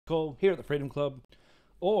call here at the Freedom Club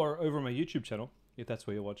or over on my YouTube channel, if that's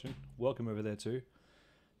where you're watching. Welcome over there too.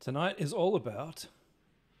 Tonight is all about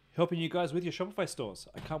helping you guys with your Shopify stores.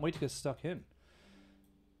 I can't wait to get stuck in.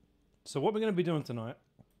 So what we're going to be doing tonight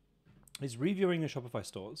is reviewing your Shopify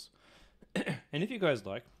stores. And if you guys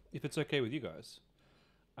like, if it's okay with you guys,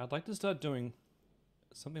 I'd like to start doing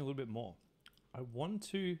something a little bit more. I want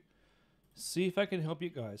to see if I can help you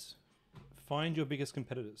guys find your biggest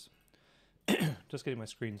competitors. Just getting my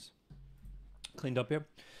screens cleaned up here.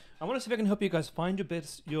 I want to see if I can help you guys find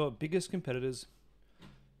your biggest competitors,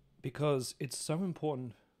 because it's so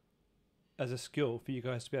important as a skill for you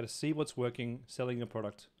guys to be able to see what's working selling your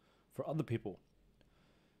product for other people,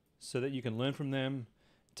 so that you can learn from them,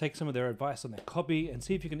 take some of their advice on their copy, and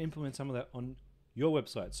see if you can implement some of that on your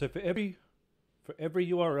website. So for every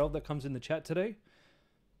URL that comes in the chat today,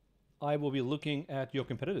 I will be looking at your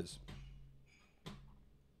competitors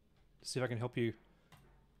to see if I can help you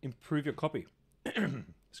improve your copy.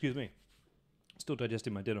 Excuse me. Still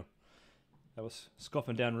digesting my dinner. I was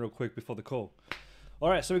scoffing down real quick before the call. All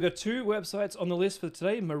right, so we've got two websites on the list for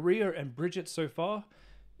today, Maria and Bridget so far.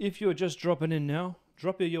 If you're just dropping in now,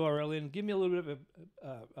 drop your URL in. Give me a little bit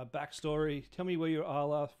of a backstory. Tell me where you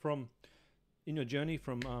are from in your journey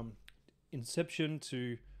from inception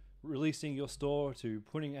to releasing your store to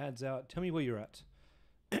putting ads out. Tell me where you're at.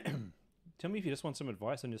 Tell me if you just want some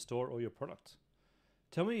advice on your store or your product.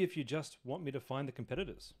 Tell me if you just want me to find the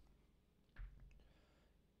competitors.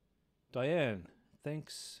 Diane,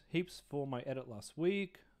 thanks heaps for my edit last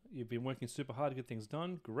week. You've been working super hard to get things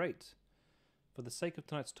done. Great. For the sake of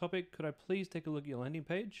tonight's topic, could I please take a look at your landing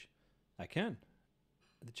page? I can.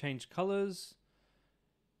 The change colors,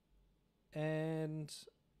 and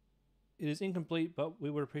it is incomplete, but we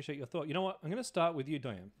would appreciate your thought. You know what? I'm going to start with you,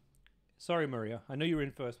 Diane. Sorry, Maria. I know you were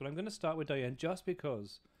in first, but I'm going to start with Diane just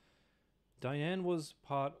because Diane was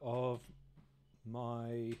part of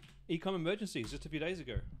my ecom emergencies just a few days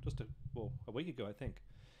ago. A week ago, I think.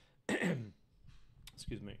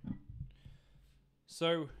 Excuse me.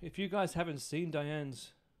 So if you guys haven't seen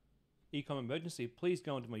Diane's ecom emergency, please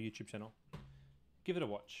go onto my YouTube channel. Give it a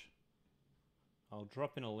watch. I'll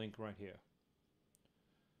drop in a link right here.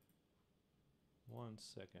 1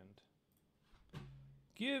 second.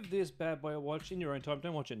 Give this bad boy a watch in your own time.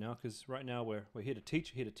 Don't watch it now, because right now we're here to teach,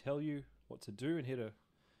 here to tell you what to do, and here to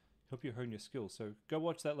help you hone your skills. So go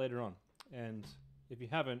watch that later on. And if you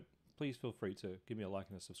haven't, please feel free to give me a like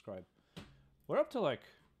and a subscribe. We're up to what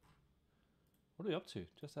are we up to?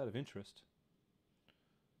 Just out of interest.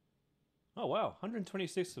 Oh wow,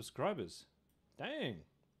 126 subscribers. Dang,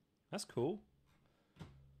 that's cool.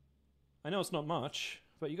 I know it's not much,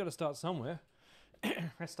 but you got to start somewhere.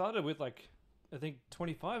 I started with I think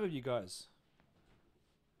 25 of you guys.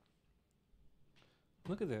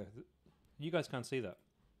 Look at there. You guys can't see that.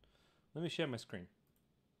 Let me share my screen.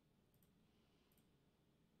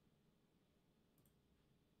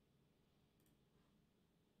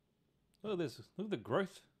 Look at this. Look at the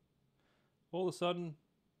growth. All of a sudden,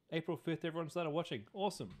 April 5th, everyone started watching.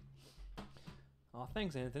 Awesome. Oh,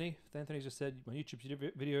 thanks, Anthony. Anthony just said my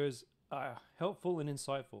YouTube videos are helpful and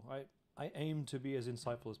insightful. I aim to be as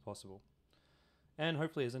insightful as possible, and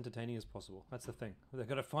hopefully as entertaining as possible. That's the thing. They've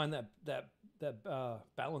got to find that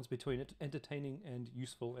balance between it, entertaining and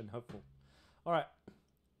useful and helpful. All right.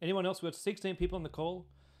 Anyone else? We've got 16 people on the call.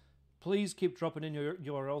 Please keep dropping in your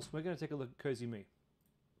URLs. We're going to take a look at Cozy Me.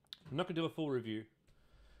 I'm not going to do a full review.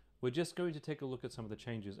 We're just going to take a look at some of the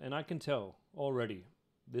changes. And I can tell already,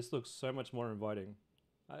 this looks so much more inviting.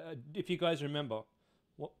 If you guys remember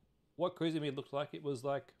what Cozy Me looked like, it was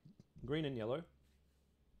like green and yellow.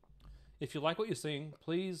 If you like what you're seeing,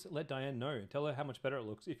 please let Diane know. Tell her how much better it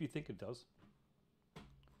looks, if you think it does.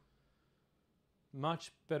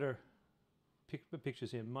 Much better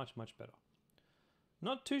pictures here, much better.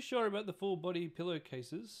 Not too sure about the full body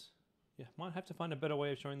pillowcases. Yeah, might have to find a better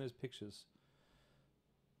way of showing those pictures.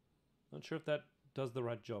 Not sure if that does the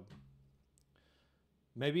right job.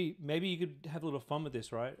 Maybe you could have a little fun with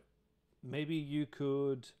this, right? Maybe you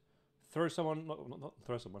could throw someone, not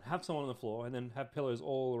throw someone, have someone on the floor and then have pillows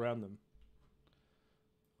all around them.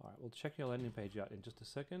 All right, we'll check your landing page out in just a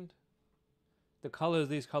second. The colors,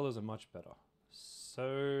 these colors are much better.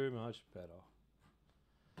 So much better.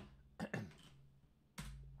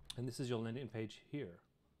 And this is your landing page here.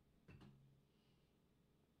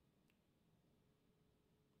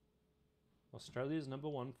 Australia's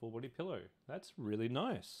 #1 full body pillow. That's really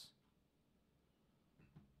nice.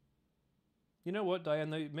 You know what, Diane,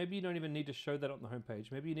 though, maybe you don't even need to show that on the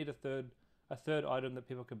homepage. Maybe you need a third item that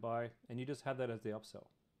people can buy, and you just have that as the upsell.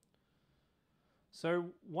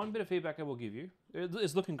 So one bit of feedback I will give you.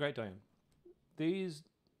 It's looking great, Diane. These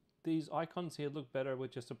these icons here look better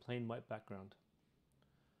with just a plain white background.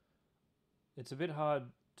 It's a bit hard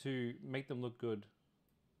to make them look good,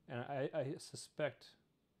 and I suspect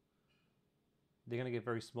they're going to get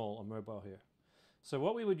very small on mobile here. So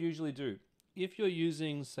what we would usually do, if you're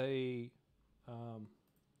using, say,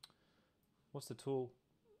 what's the tool?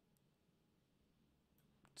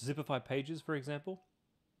 Zipify Pages, for example.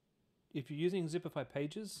 If you're using Zipify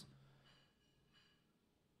Pages,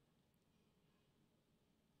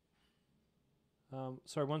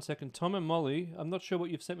 sorry, 1 second. Tom and Molly, I'm not sure what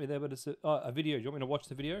you've sent me there, but it's a video. Do you want me to watch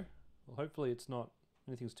the video? Well, hopefully it's not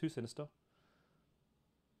anything's too sinister.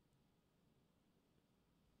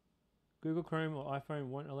 Google Chrome or iPhone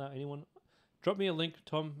won't allow anyone. Drop me a link,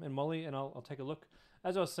 Tom and Molly, and I'll take a look.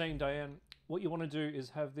 As I was saying, Diane, what you want to do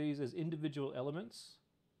is have these as individual elements.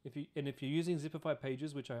 If you're using Zipify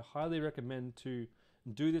Pages, which I highly recommend to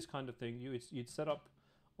do this kind of thing, you'd set up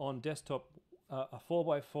on desktop a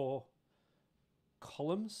 4x4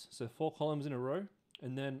 columns, so 4 columns in a row,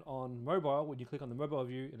 and then on mobile, when you click on the mobile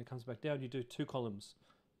view and it comes back down, you do 2 columns,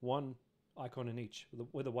 1 icon in each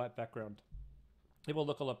with a white background. It will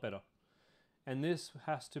look a lot better. And this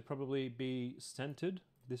has to probably be centered,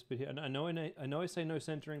 this bit here. And I know I say no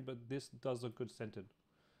centering, but this does look good centered.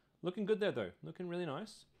 Looking good there though, looking really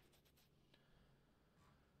nice.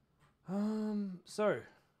 So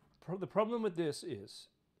the problem with this is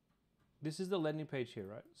the landing page here,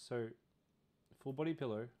 right? So full body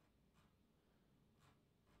pillow.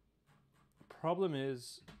 Problem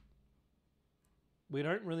is we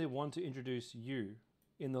don't really want to introduce you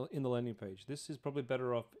in the landing page. This is probably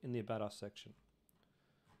better off in the About Us section.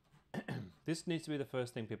 This needs to be the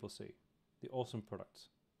first thing people see, the awesome products.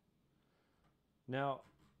 Now,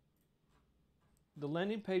 the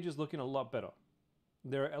landing page is looking a lot better.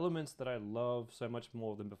 There are elements that I love so much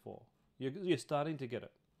more than before. You're starting to get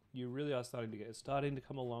it. You really are starting to get it. It's starting to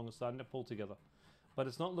come along, it's starting to pull together. But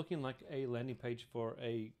it's not looking like a landing page for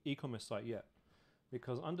a e-commerce site yet,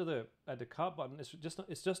 because under at the cart button, it's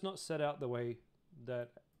just not set out the way that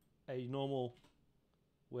a normal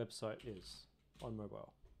website is on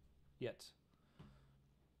mobile yet.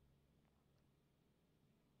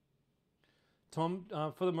 Tom,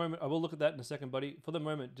 for the moment, I will look at that in a second, buddy. For the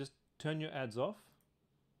moment, just turn your ads off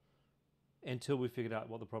until we figured out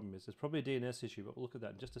what the problem is. It's probably a DNS issue, but we'll look at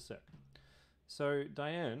that in just a sec. So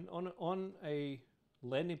Diane, on a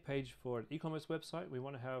landing page for an e-commerce website, we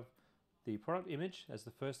want to have the product image as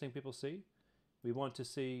the first thing people see. We want to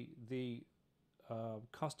see the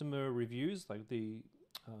customer reviews, like the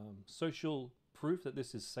social proof that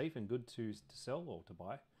this is safe and good to sell or to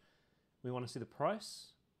buy. We want to see the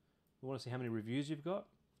price. We want to see how many reviews you've got.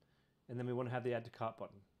 And then we want to have the add to cart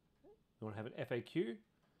button. We want to have an FAQ.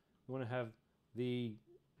 We want to have the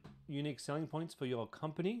unique selling points for your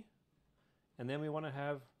company. And then we want to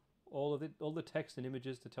have all the text and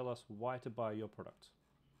images to tell us why to buy your product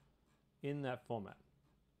in that format.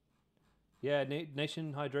 Yeah,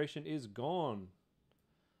 Nation Hydration is gone.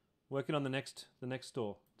 Working on the next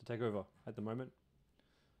store to take over at the moment.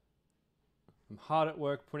 I'm hard at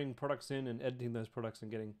work putting products in and editing those products and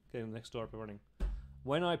getting the next store up and running.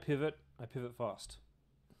 When I pivot fast.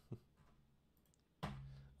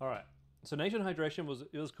 All right. So Nation Hydration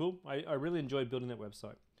was cool. I really enjoyed building that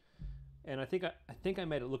website, and I think I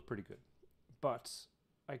made it look pretty good, but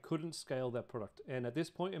I couldn't scale that product. And at this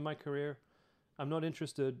point in my career, I'm not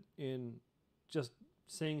interested in just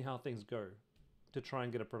seeing how things go to try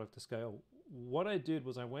and get a product to scale. What I did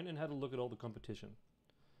was I went and had a look at all the competition,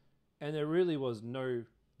 and there really was no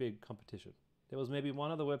big competition. There was maybe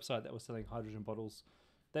one other website that was selling hydrogen bottles.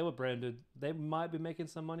 They were branded. They might be making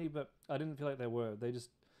some money, but I didn't feel like they were.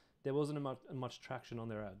 There wasn't much traction on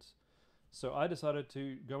their ads. So I decided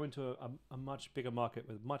to go into a much bigger market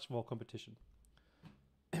with much more competition.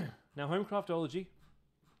 Now, Homecraftology,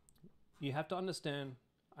 you have to understand,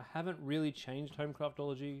 I haven't really changed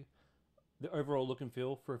Homecraftology, the overall look and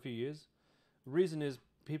feel, for a few years. The reason is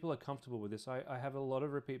people are comfortable with this. I have a lot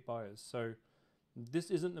of repeat buyers. So this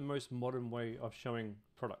isn't the most modern way of showing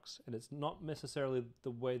products. And it's not necessarily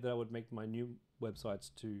the way that I would make my new websites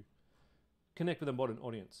to connect with a modern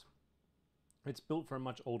audience. It's built for a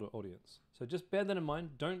much older audience. So just bear that in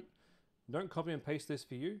mind. Don't copy and paste this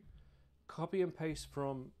for you. Copy and paste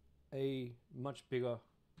from a much bigger,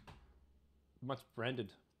 much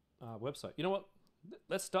branded website. You know what?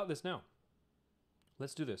 Let's start this now.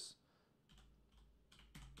 Let's do this.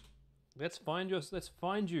 Let's find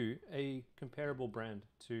you a comparable brand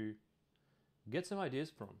to get some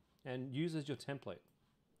ideas from and use as your template.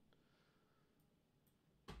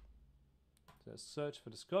 So search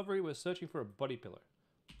for discovery. We're searching for a body pillow.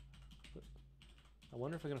 I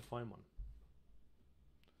wonder if we're going to find one.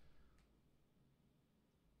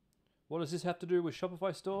 What does this have to do with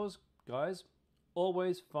Shopify stores? Guys,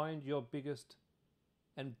 always find your biggest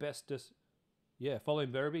and bestest. Yeah,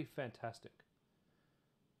 following Verity, fantastic.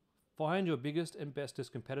 Find your biggest and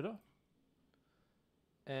bestest competitor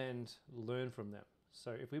and learn from them.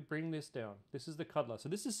 So if we bring this down, this is the cuddler. So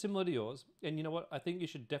this is similar to yours. And you know what? I think you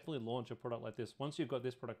should definitely launch a product like this once you've got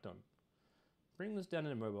this product done. Bring this down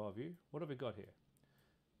in a mobile view. What have we got here?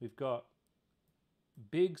 We've got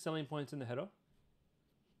big selling points in the header.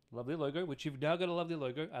 Lovely logo, which you've now got a lovely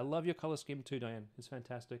logo. I love your color scheme too, Diane. It's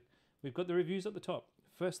fantastic. We've got the reviews at the top.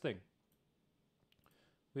 First thing,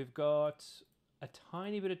 we've got a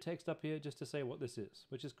tiny bit of text up here just to say what this is,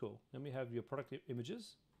 which is cool. Then we have your product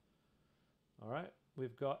images. All right,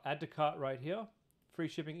 we've got add to cart right here. Free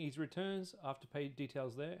shipping, easy returns, afterpay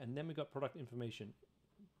details there. And then we've got product information.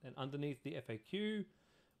 And underneath the FAQ,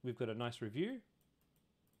 we've got a nice review,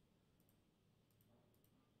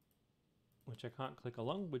 which I can't click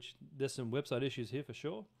along, which there's some website issues here for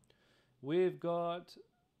sure. We've got,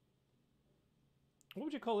 what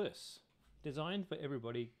would you call this? Designed for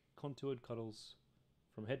everybody, contoured cuddles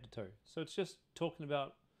from head to toe. So it's just talking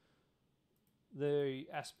about the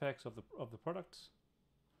aspects of the products.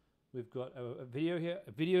 We've got a video here.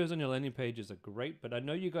 Videos on your landing pages are great, but I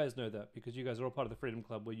know you guys know that because you guys are all part of the Freedom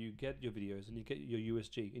Club, where you get your videos and you get your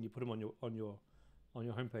USG and you put them on your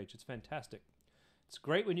homepage. It's fantastic. It's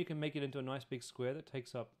great when you can make it into a nice big square that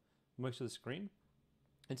takes up most of the screen.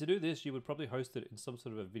 And to do this, you would probably host it in some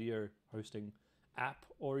sort of a video hosting app,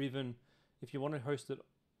 or even if you want to host it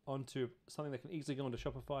onto something that can easily go onto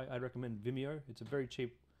Shopify, I'd recommend Vimeo. It's a very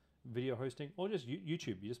cheap video hosting, or just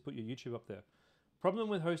YouTube. You just put your YouTube up there. Problem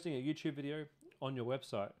with hosting a YouTube video on your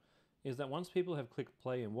website is that once people have clicked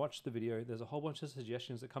play and watched the video, there's a whole bunch of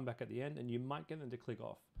suggestions that come back at the end, and you might get them to click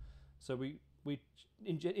off. So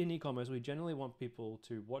in e-commerce, we generally want people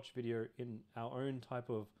to watch video in our own type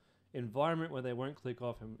of environment where they won't click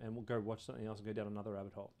off and will go watch something else and go down another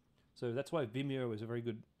rabbit hole. So that's why Vimeo is a very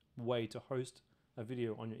good way to host a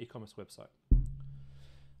video on your e-commerce website.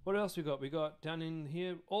 What else we got? We got down in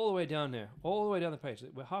here, all the way down there, all the way down the page.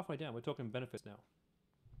 We're halfway down. We're talking benefits now.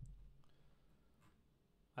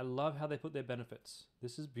 I love how they put their benefits.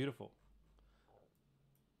 This is beautiful.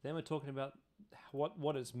 Then we're talking about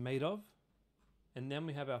what it's made of. And then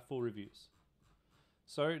we have our full reviews.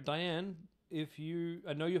 So Diane,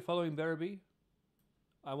 I know you're following Verity,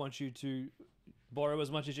 I want you to borrow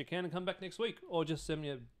as much as you can and come back next week, or just send me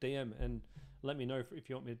a DM and let me know if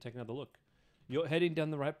you want me to take another look. You're heading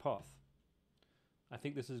down the right path. I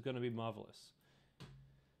think this is going to be marvelous.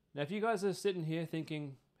 Now, if you guys are sitting here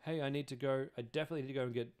thinking, hey, I definitely need to go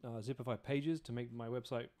and get Zipify pages to make my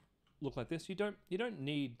website look like this, you don't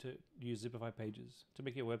need to use Zipify pages to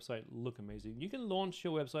make your website look amazing. You can launch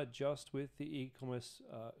your website just with the e-commerce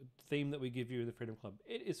theme that we give you in the Freedom Club.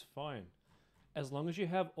 It is fine, as long as you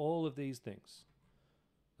have all of these things,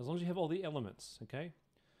 as long as you have all the elements. Okay,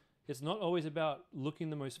 it's not always about looking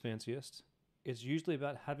the most fanciest. It's usually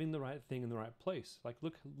about having the right thing in the right place. Like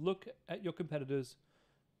look at your competitors,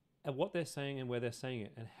 at what they're saying and where they're saying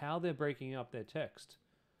it, and how they're breaking up their text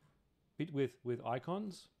with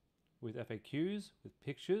icons, with FAQs, with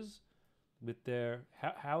pictures, with their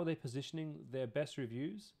how are they positioning their best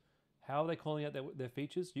reviews, how are they calling out their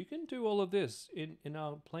features. You can do all of this in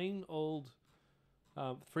our plain old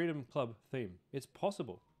Freedom Club theme. It's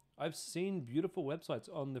possible. I've seen beautiful websites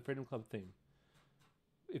on the Freedom Club theme.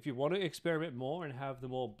 If you want to experiment more and have the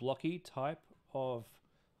more blocky type of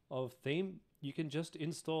theme, you can just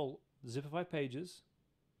install Zipify pages.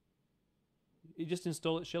 You just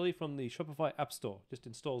install it, Shelly, from the Shopify App Store. Just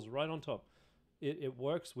installs right on top. It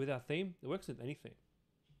works with our theme. It works with anything.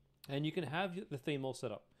 And you can have the theme all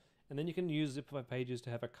set up. And then you can use Zipify pages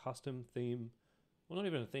to have a custom theme. Well, not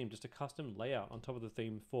even a theme, just a custom layout on top of the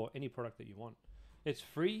theme for any product that you want. It's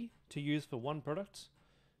free to use for one product.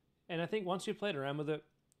 And I think once you've played around with it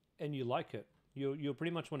and you like it, you'll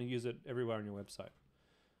pretty much want to use it everywhere on your website.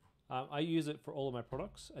 I use it for all of my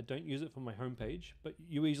products. I don't use it for my homepage, but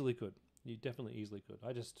you easily could. You definitely easily could.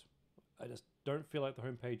 I just don't feel like the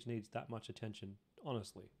homepage needs that much attention,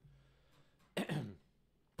 honestly. The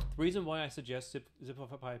reason why I suggest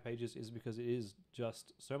Zipify pages is because it is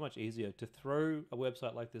just so much easier to throw a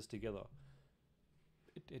website like this together.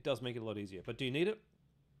 It does make it a lot easier. But do you need it?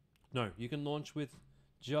 No. You can launch with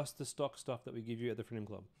just the stock stuff that we give you at the Freedom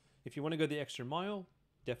Club. If you want to go the extra mile,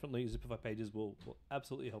 definitely Zipify pages will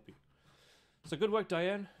absolutely help you. So good work,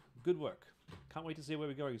 Diane. Good work. Can't wait to see where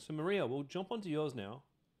we're going. So Maria, we'll jump onto yours now.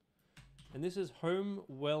 And this is Home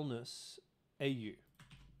Wellness AU.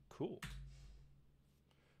 Cool.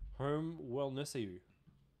 Home Wellness AU.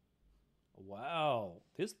 Wow,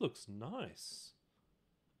 this looks nice.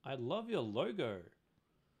 I love your logo.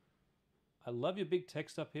 I love your big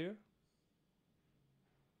text up here.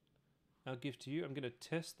 I'll give to you. I'm going to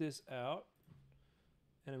test this out.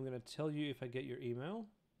 And I'm going to tell you if I get your email.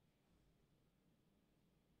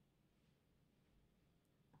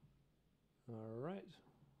 All right.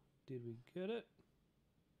 Did we get it?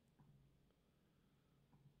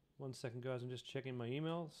 1 second, guys. I'm just checking my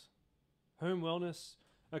emails. Home wellness.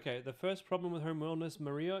 Okay, the first problem with home wellness,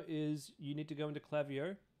 Maria, is you need to go into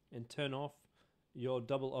Klaviyo and turn off your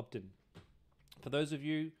double opt-in. For those of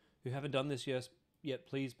you who haven't done this yet,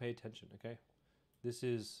 please pay attention, okay? This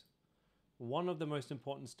is one of the most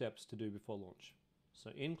important steps to do before launch.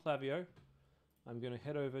 So in Klaviyo, I'm going to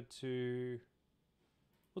head over to,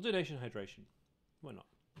 we'll do Nation Hydration. Why not?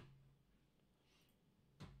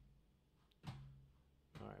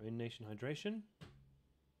 All right, I'm in Nation Hydration.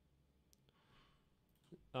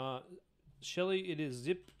 Shelly, it is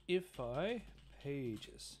Zipify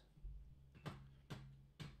pages.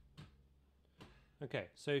 Okay,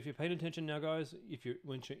 so if you're paying attention now, guys,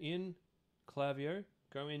 once you're in Klaviyo,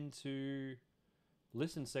 go into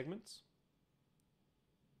listen segments.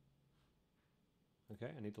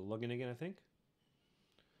 Okay, I need to log in again, I think.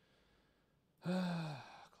 Klaviyo.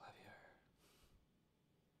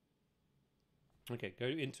 Okay, go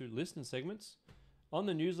into listen segments. On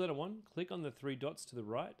the newsletter one, click on the 3 dots to the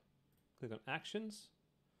right. Click on actions.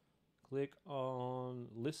 Click on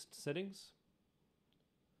list settings.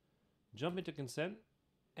 Jump into consent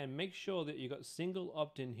and make sure that you got single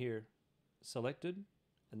opt-in here selected,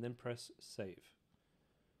 and then press save.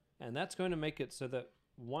 And that's going to make it so that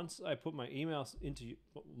once I put my email into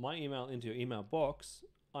your email box,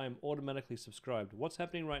 I'm automatically subscribed. What's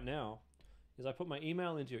happening right now is I put my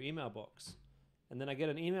email into your email box, and then I get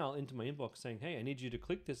an email into my inbox saying, hey, I need you to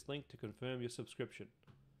click this link to confirm your subscription.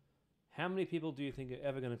 How many people do you think are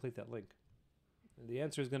ever going to click that link? And the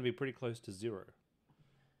answer is going to be pretty close to 0.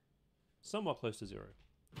 Somewhat close to 0.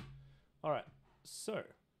 All right, so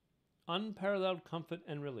unparalleled comfort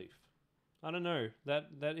and relief. I don't know, that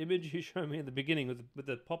image you showed me in the beginning with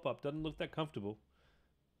the pop-up doesn't look that comfortable.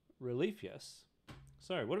 Relief, yes.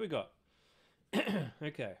 So, what do we got?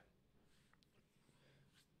 Okay.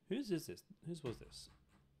 Whose is this? Whose was this?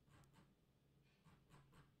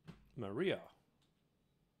 Maria.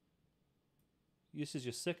 This is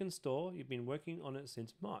your second store. You've been working on it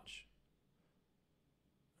since March.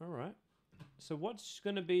 All right. So what's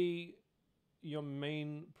going to be your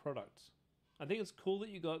main product? I think it's cool that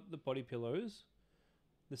you got the body pillows.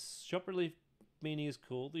 The Shop Relief beanie is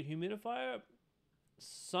cool. The humidifier,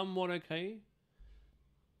 somewhat okay.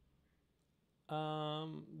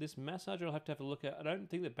 This massager I'll have to have a look at. I don't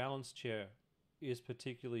think the balance chair is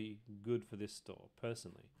particularly good for this store,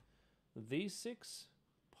 personally. These 6,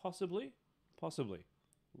 possibly.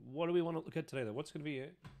 What do we want to look at today, though? What's going to be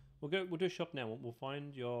it? We'll do a shop now. We'll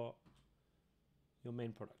find your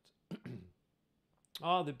main product.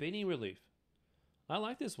 Oh, the beanie relief. I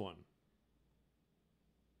like this one.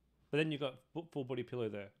 But then you've got full body pillow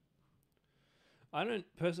there. I don't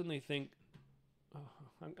personally think... Oh,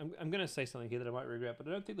 I'm going to say something here that I might regret, but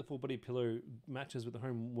I don't think the full body pillow matches with the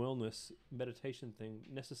home wellness meditation thing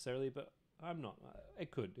necessarily, but I'm not.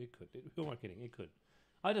 It could. Who am I kidding? It could.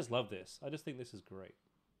 I just love this. I just think this is great.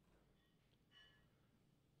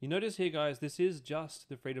 You notice here, guys, this is just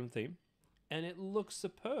the Freedom theme, and it looks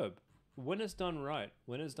superb. When it's done right,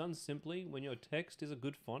 when it's done simply, when your text is a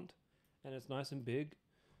good font, and it's nice and big,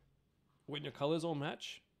 when your colors all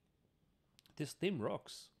match, this theme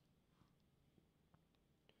rocks.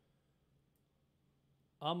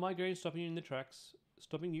 Are migraines stopping you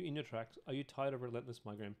in your tracks? Are you tired of relentless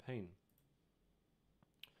migraine pain?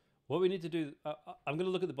 What we need to do, I'm going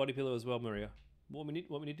to look at the body pillow as well, Maria. What we need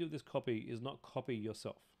to do with this copy is not copy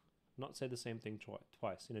yourself. Not say the same thing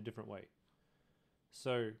twice in a different way.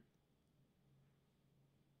 So,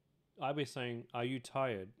 I'll be saying, are you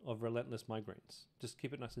tired of relentless migraines? Just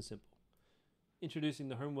keep it nice and simple. Introducing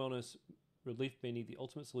the Home Wellness Relief Beanie, the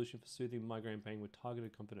ultimate solution for soothing migraine pain with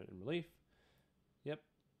targeted, confident, and relief. Yep,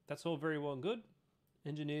 that's all very well and good.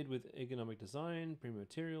 Engineered with ergonomic design, premium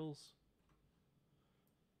materials.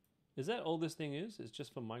 Is that all this thing is? It's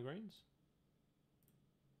just for migraines?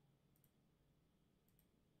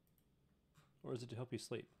 Or is it to help you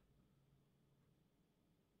sleep?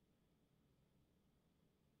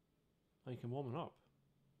 Oh, you can warm it up.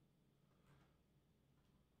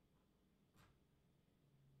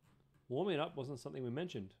 Warming it up wasn't something we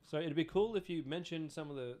mentioned. So it'd be cool if you mentioned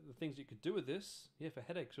some of the things you could do with this. Yeah, for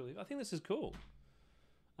headaches, really. I think this is cool.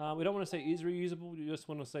 We don't want to say is reusable. We just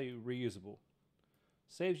want to say reusable.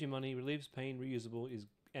 Saves you money, relieves pain, reusable,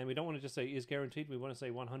 and we don't want to just say is guaranteed. We want to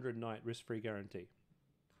say 100 night risk-free guarantee.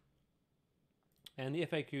 And the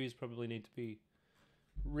FAQs probably need to be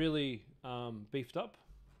really beefed up.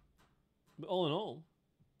 But all in all,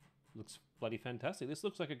 looks bloody fantastic. This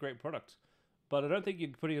looks like a great product, but I don't think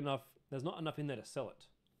you're putting enough. There's not enough in there to sell it.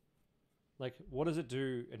 Like, what does it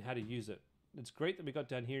do and how to use it? It's great that we got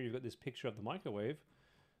down here. You've got this picture of the microwave.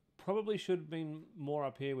 Probably should have been more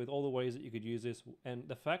up here with all the ways that you could use this. And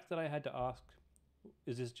the fact that I had to ask,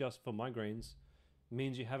 is this just for migraines,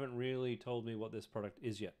 means you haven't really told me what this product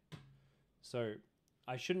is yet. So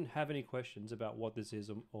I shouldn't have any questions about what this is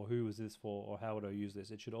or who is this for or how would I use this.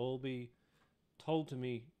 It should all be told to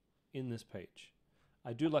me in this page.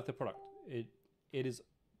 I do like the product. It is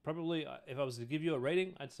probably, if I was to give you a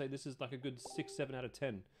rating, I'd say this is like a good 6, 7 out of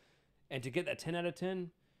 10. And to get that 10 out of 10,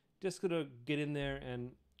 just gotta get in there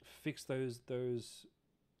and fix those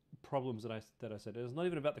problems that I said. It's not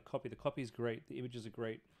even about the copy. The copy is great. The images are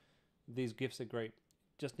great. These GIFs are great.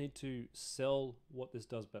 Just need to sell what this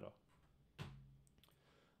does better.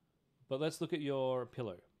 But let's look at your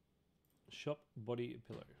pillow. Shop body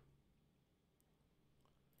pillow.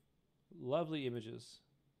 Lovely images.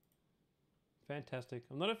 Fantastic.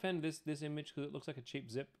 I'm not a fan of this image because it looks like a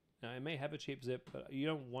cheap zip. Now, it may have a cheap zip, but you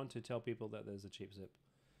don't want to tell people that there's a cheap zip.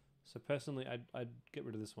 So personally, I'd get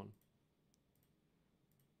rid of this one.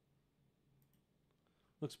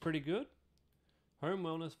 Looks pretty good. Home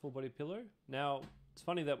wellness full body pillow. Now, it's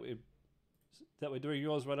funny that we're doing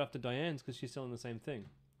yours right after Diane's because she's selling the same thing.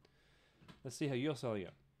 Let's see how you're selling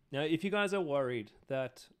it. Now, if you guys are worried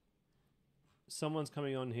that someone's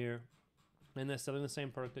coming on here and they're selling the same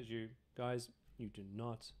product as you, guys, you do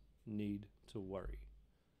not need to worry.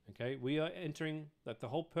 Okay, we are entering, like, the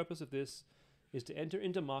whole purpose of this is to enter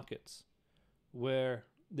into markets where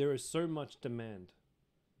there is so much demand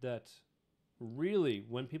that really,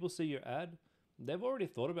 when people see your ad, they've already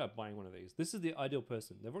thought about buying one of these. This is the ideal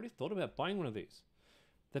person. They've already thought about buying one of these.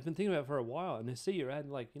 They've been thinking about it for a while, and they see your ad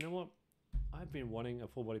and like, you know what? I've been wanting a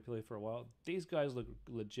full body pillow for a while. These guys look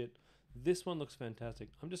legit. This one looks fantastic.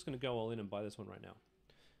 I'm just going to go all in and buy this one right now.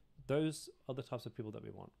 Those are the types of people that we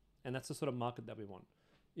want. And that's the sort of market that we want.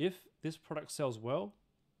 If this product sells well,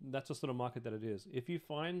 that's the sort of market that it is. If you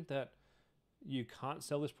find that you can't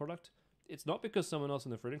sell this product, it's not because someone else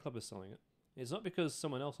in the Freedom Club is selling it. It's not because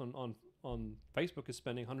someone else on Facebook is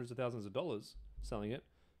spending hundreds of thousands of dollars selling it.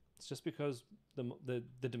 It's just because the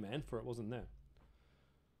demand for it wasn't there.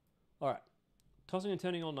 All right. Tossing and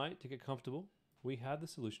turning all night to get comfortable, we have the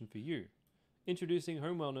solution for you. Introducing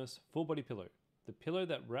Home Wellness Full Body Pillow, the pillow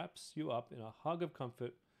that wraps you up in a hug of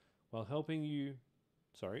comfort while helping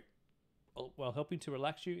to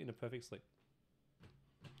relax you in a perfect sleep.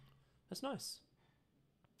 That's nice.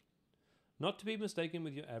 Not to be mistaken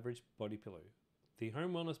with your average body pillow. The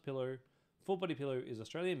Home Wellness Pillow, Full Body Pillow, is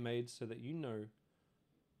Australian made so that you know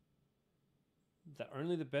that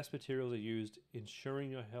only the best materials are used,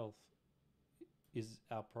 ensuring your health is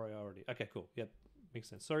our priority. Okay, cool. Yep, makes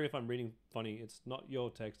sense. Sorry if I'm reading funny. It's not your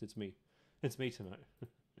text, it's me. It's me tonight.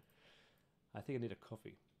 I think I need a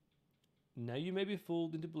coffee. Now you may be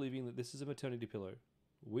fooled into believing that this is a maternity pillow.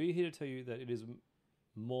 We're here to tell you that it is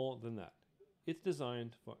more than that. It's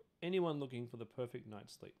designed for anyone looking for the perfect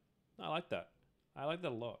night's sleep. I like that. I like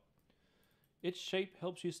that a lot. Its shape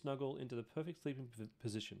helps you snuggle into the perfect sleeping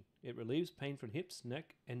position. It relieves pain from hips,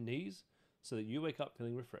 neck, and knees so that you wake up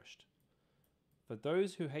feeling refreshed. For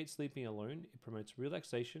those who hate sleeping alone, it promotes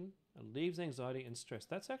relaxation and leaves anxiety and stress.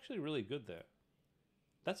 That's actually really good there.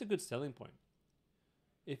 That's a good selling point.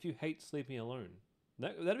 If you hate sleeping alone,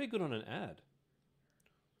 that'd be good on an ad.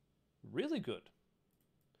 Really good.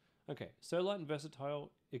 Okay, so light and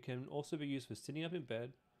versatile, it can also be used for sitting up in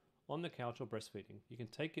bed, on the couch, or breastfeeding. You can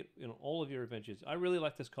take it in all of your adventures. I really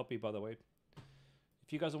like this copy, by the way.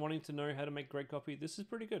 If you guys are wanting to know how to make great copy, this is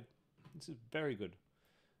pretty good. This is very good.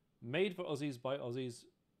 Made for Aussies by Aussies,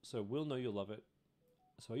 so we'll know you'll love it.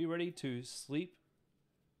 So are you ready to sleep?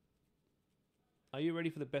 Are you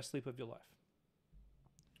ready for the best sleep of your life?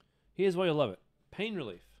 Here's why you'll love it. Pain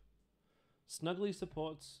relief. Snugly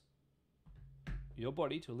supports your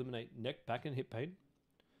body to eliminate neck, back, and hip pain.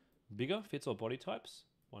 Bigger fits all body types.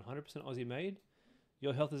 100% Aussie made.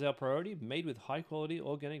 Your health is our priority. Made with high quality,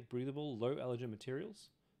 organic, breathable, low allergen materials.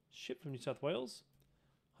 Shipped from New South Wales.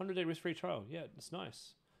 100-day risk-free trial. Yeah, it's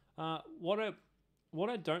nice. What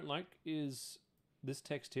I don't like is this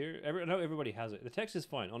text here. I know everybody has it. The text is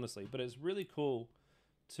fine, honestly, but it's really cool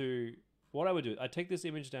to... What I would do, I'd take this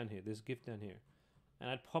image down here, this GIF down here, and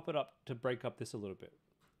I'd pop it up to break up this a little bit.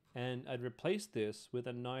 And I'd replace this with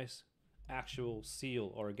a nice actual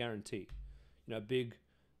seal or a guarantee. You know,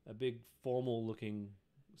 a big formal looking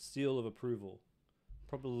seal of approval,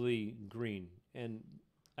 probably green. And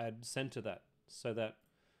I'd center that so that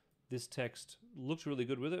this text looks really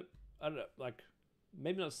good with it. I don't know, like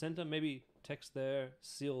maybe not center, maybe text there,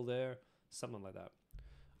 seal there, something like that.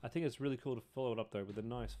 I think it's really cool to follow it up though with a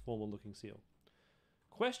nice formal looking seal.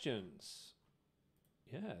 Questions?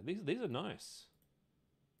 Yeah, these are nice.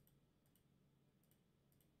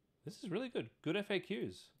 This is really good. Good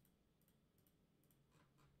FAQs.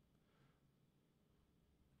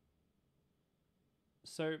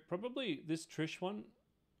 So probably this Trish one,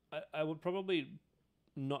 I would probably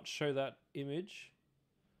not show that image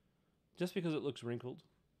just because it looks wrinkled.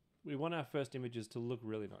 We want our first images to look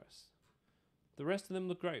really nice. The rest of them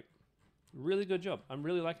look great. Really good job. I'm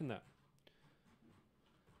really liking that.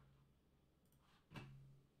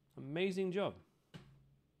 Amazing job.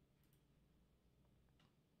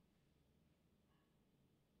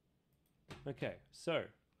 Okay, so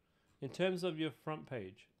in terms of your front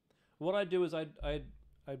page, what I do is I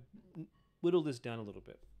whittle this down a little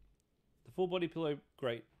bit. The full body pillow,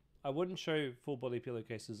 great. I wouldn't show full body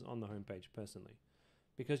pillowcases on the homepage personally,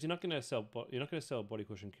 because you're not going to sell body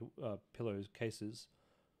cushion pillows cases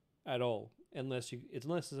at all unless it's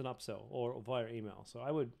an upsell or via email. So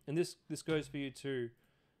I would, and this goes for you too,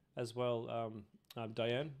 as well,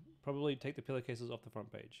 Diane. Probably take the pillowcases off the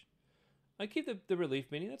front page. I keep the relief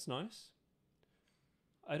mini. That's nice.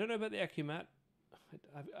 I don't know about the AccuMat.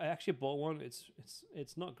 I actually bought one.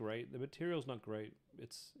 It's not great. The material's not great.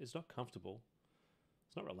 It's not comfortable.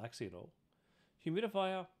 It's not relaxing at all.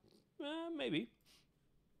 Humidifier, maybe.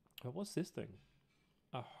 But what's this thing?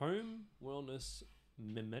 A home wellness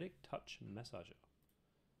mimetic touch massager.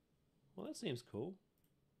 Well, that seems cool.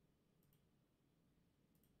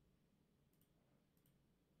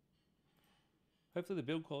 Hopefully the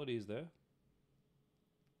build quality is there.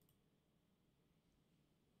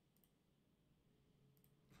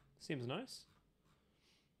 Seems nice.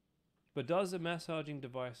 But does a massaging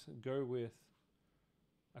device go with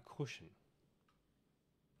a cushion?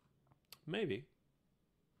 Maybe.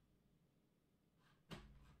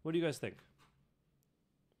 What do you guys think?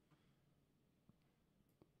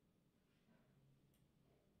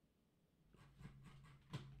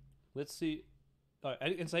 Let's see.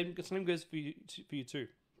 And same goes for you too,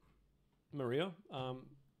 Maria.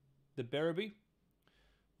 The Berreby.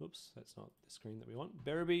 Oops, that's not the screen that we want.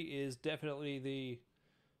 Berreby is definitely the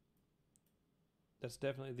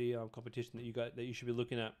competition that you should be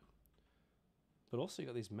looking at. But also you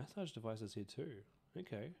got these massage devices here too.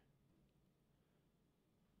 Okay.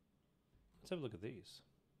 Let's have a look at these.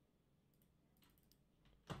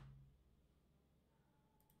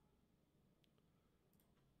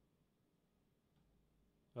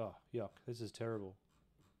 Oh, yuck. This is terrible.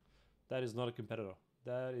 That is not a competitor.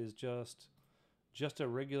 That is just a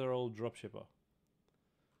regular old dropshipper.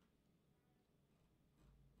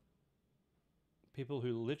 People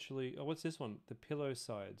who literally... Oh, what's this one? The pillow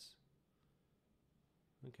sides.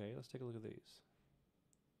 Okay, let's take a look at these.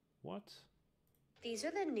 What? These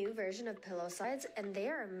are the new version of pillow sides, and they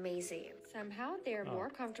are amazing. Somehow they are more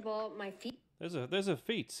comfortable. My feet... There's a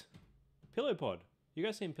feet. Pillow pod. You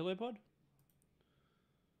guys seen Pillow pod?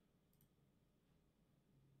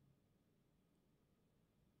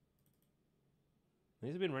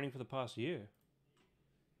 These have been running for the past year.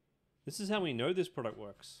 This is how we know this product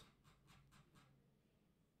works.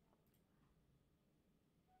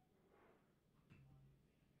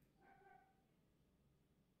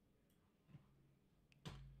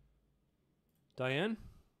 Diane,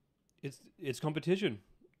 it's competition.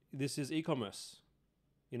 This is e-commerce.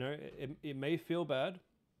 You know, it may feel bad,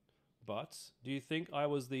 but do you think I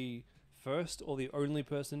was the first or the only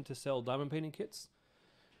person to sell diamond painting kits?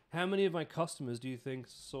 How many of my customers do you think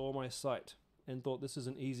saw my site and thought this is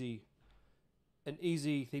an easy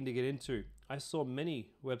thing to get into? I saw many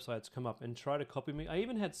websites come up and try to copy me. I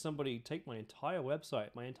even had somebody take my entire website,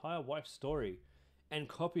 my entire wife's story, and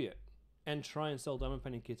copy it and try and sell diamond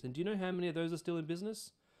painting kits. And do you know how many of those are still in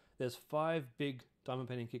business? There's 5 big diamond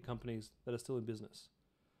painting kit companies that are still in business.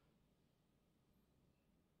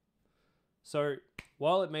 So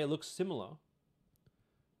while it may look similar,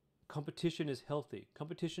 competition is healthy.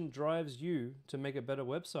 Competition drives you to make a better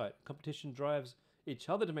website. Competition drives each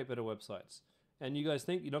other to make better websites. And you guys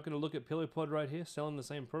think you're not going to look at PillowPod right here selling the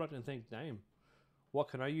same product and think, damn, what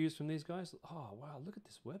can I use from these guys? Oh, wow, look at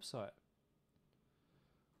this website.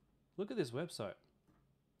 Look at this website.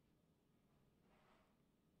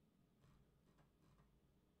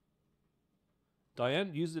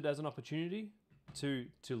 Diane used it as an opportunity to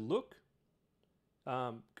look,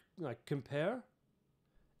 like compare,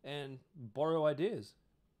 and borrow ideas.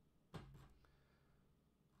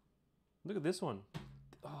 Look at this one.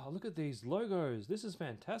 Oh, look at these logos. This is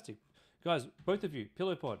fantastic. Guys, both of you,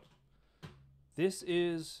 PillowPod. This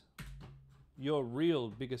is your real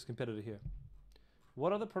biggest competitor here.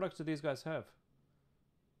 What other products do these guys have?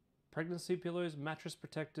 Pregnancy pillows, mattress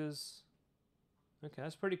protectors. Okay,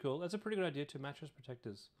 that's pretty cool. That's a pretty good idea too, mattress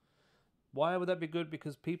protectors. Why would that be good?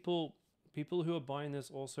 Because people who are buying this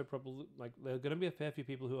also probably, like, there are going to be a fair few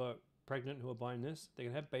people who are pregnant who are buying this. They're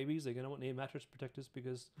going to have babies. They're going to need mattress protectors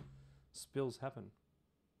because spills happen.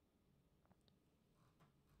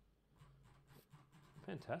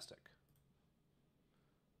 Fantastic.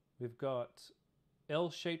 We've got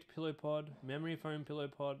L-shaped pillow pod, memory foam pillow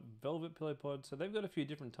pod, velvet pillow pod. So they've got a few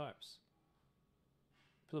different types.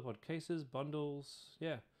 Pillow pod cases, bundles.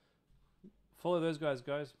 Yeah. Follow those guys.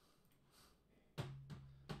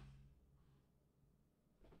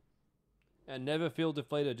 And never feel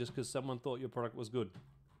deflated just because someone thought your product was good.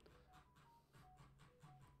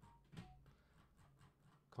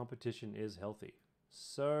 Competition is healthy.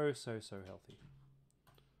 So healthy.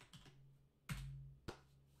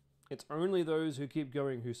 It's only those who keep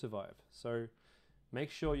going who survive. So make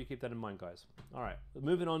sure you keep that in mind, guys. All right,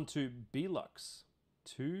 moving on to Belux.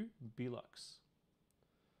 To Belux.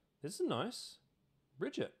 This is nice.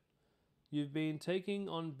 Bridget, you've been taking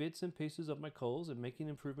on bits and pieces of my calls and making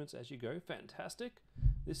improvements as you go. Fantastic.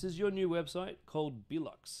 This is your new website called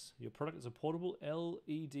Belux. Your product is a portable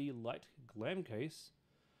LED light glam case.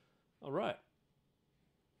 All right,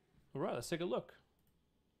 let's take a look.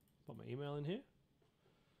 Put my email in here.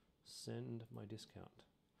 Send my discount.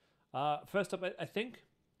 First up, I think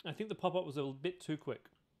the pop-up was a bit too quick.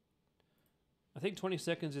 I think 20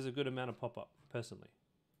 seconds is a good amount of pop-up, personally.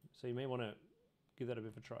 So you may want to give that a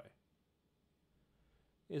bit of a try.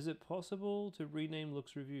 Is it possible to rename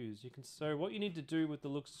Looks Reviews? So what you need to do with the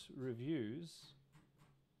Looks Reviews,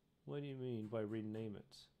 what do you mean by rename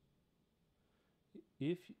it?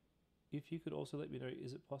 If you could also let me know,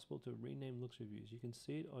 is it possible to rename Looks Reviews? You can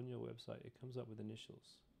see it on your website. It comes up with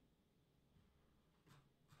initials.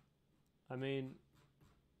 I mean,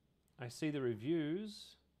 I see the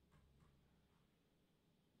reviews.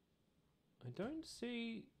 I don't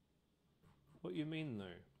see what you mean though.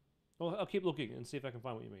 Well, I'll keep looking and see if I can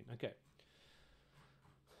find what you mean. Okay.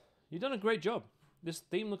 You've done a great job. This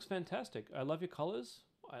theme looks fantastic. I love your colors.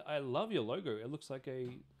 I love your logo. It looks like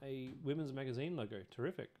a women's magazine logo.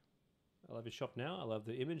 Terrific. I love your shop now. I love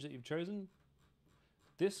the image that you've chosen.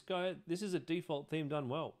 This is a default theme done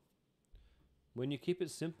well. When you keep it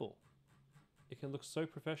simple, it can look so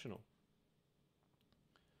professional.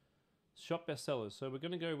 Shop bestsellers. So we're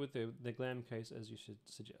going to go with the glam case as you should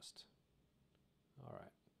suggest. All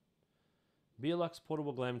right. Belux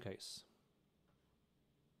portable glam case.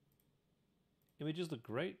 Images look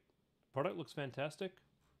great. Product looks fantastic.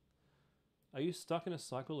 Are you stuck in a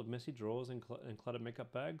cycle of messy drawers and cluttered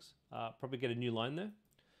makeup bags? Probably get a new line there.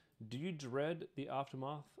 Do you dread the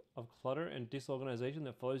aftermath of clutter and disorganization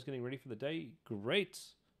that follows getting ready for the day? Great.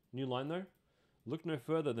 New line though. Look no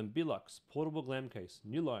further than Belux portable glam case.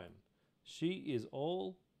 New line. She is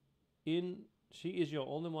your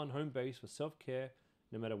all-in-one home base for self-care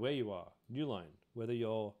no matter where you are. New line. Whether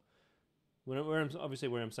you're where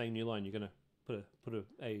I'm saying new line, you're gonna put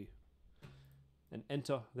an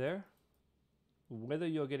enter there. Whether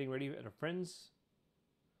you're getting ready at a friend's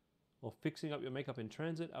or fixing up your makeup in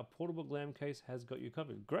transit, our portable glam case has got you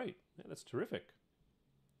covered. Great. Yeah, that's terrific.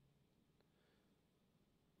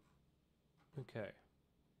 Okay.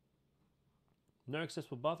 No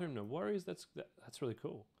accessible bathroom, no worries. That's really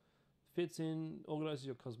cool. Fits in, organizes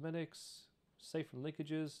your cosmetics, safe from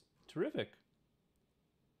leakages. Terrific.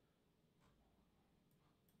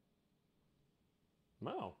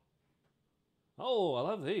 Wow. Oh, I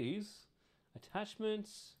love these.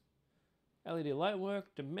 Attachments, LED light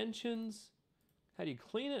work, dimensions. How do you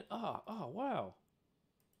clean it? Oh, wow.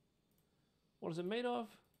 What is it made of?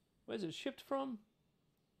 Where's it shipped from?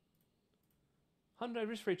 100-day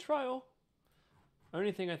risk-free trial.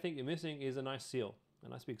 Only thing I think you're missing is a nice seal. A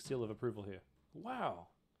nice big seal of approval here. Wow.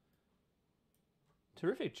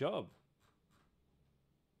 Terrific job.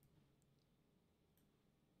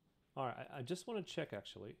 All right, I just want to check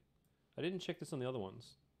actually. I didn't check this on the other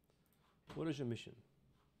ones. What is your mission?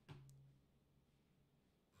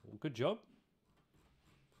 Well, good job.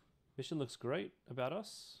 Mission looks great. About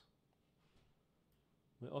us.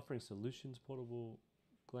 We're offering solutions, portable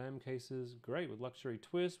glam cases. Great, with luxury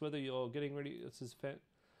twist. Whether you're getting ready, this is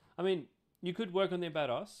I mean, you could work on the about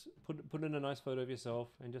us. Put in a nice photo of yourself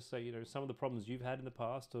and just say, some of the problems you've had in the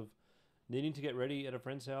past of needing to get ready at a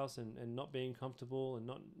friend's house and not being comfortable and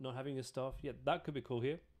not having your stuff. Yeah, that could be cool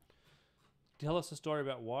here. Tell us a story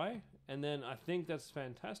about why, and then I think that's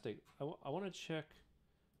fantastic. I want to check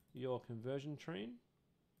your conversion train.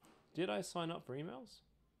 Did I sign up for emails?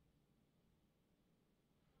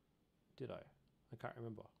 did I? I can't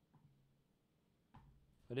remember.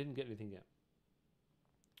 I didn't get anything yet.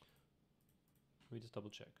 Let me just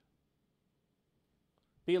double check.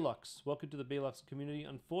 Belux, welcome to the Belux community.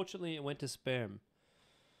 Unfortunately, it went to spam.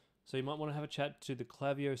 So you might want to have a chat to the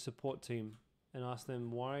Klaviyo support team and ask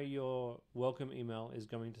them why your welcome email is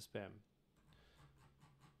going to spam.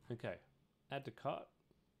 Okay, add to cart.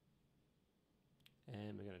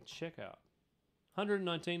 And we're going to check out.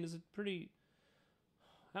 119 is a pretty...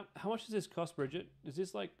 How much does this cost, Bridget? Is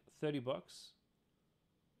this like 30 bucks?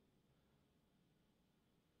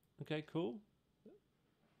 Okay, cool.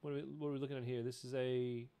 What are we looking at here? This is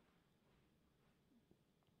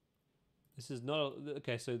not a,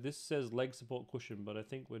 okay, so this says leg support cushion, but I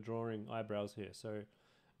think we're drawing eyebrows here. So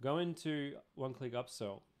go into one-click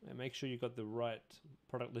upsell and make sure you've got the right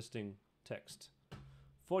product listing text.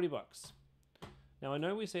 40 bucks. Now I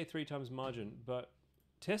know we say 3 times margin, but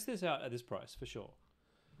test this out at this price for sure.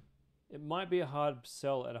 It might be a hard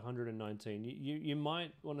sell at 119. You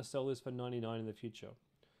might want to sell this for 99 in the future,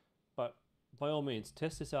 but by all means,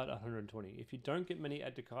 test this out at 120. If you don't get many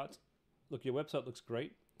add to carts, look, your website looks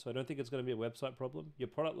great, so I don't think it's going to be a website problem. Your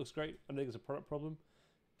product looks great, I don't think it's a product problem.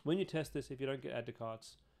 When you test this, if you don't get add to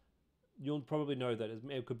carts, you'll probably know that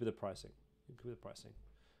it could be the pricing. It could be the pricing.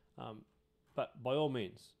 But by all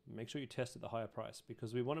means, make sure you test at the higher price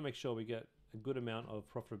because we want to make sure we get a good amount of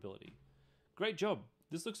profitability. Great job.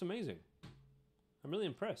 This looks amazing. I'm really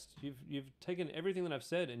impressed. You've taken everything that I've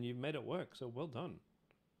said and you've made it work, so well done.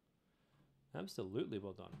 Absolutely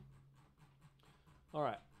well done. All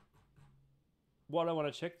right. What I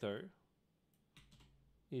want to check though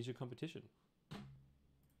is your competition.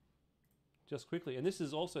 Just quickly, and this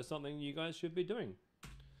is also something you guys should be doing.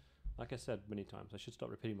 Like I said many times, I should stop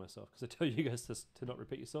repeating myself because I tell you guys to not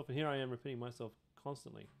repeat yourself, and here I am repeating myself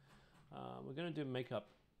constantly. We're going to do makeup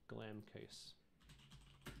glam case.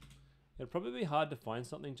 It'd probably be hard to find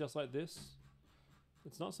something just like this.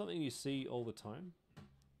 It's not something you see all the time.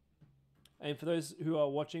 And for those who are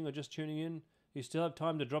watching or just tuning in, you still have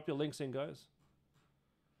time to drop your links in, guys.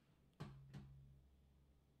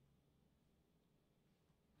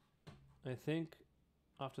 I think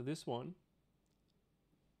after this one,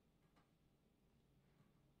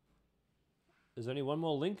 there's only one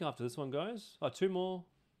more link after this one, guys. Oh, 2 more.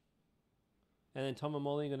 And then Tom and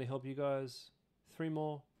Molly are going to help you guys. 3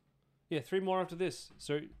 more. Yeah, 3 more after this.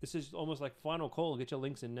 So this is almost like final call. Get your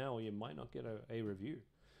links in now or you might not get a review.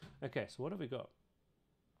 Okay, so what have we got?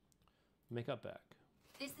 Makeup bag.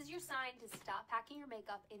 This is your sign to stop packing your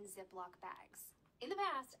makeup in Ziploc bags. In the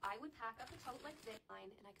past, I would pack up a tote like this line,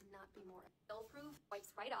 and I could not be more spill-proof, wipes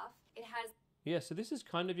right off. It has... Yeah, so this is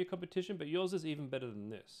kind of your competition, but yours is even better than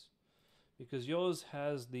this. Because yours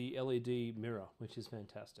has the LED mirror, which is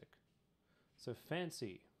fantastic. So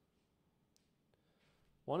fancy.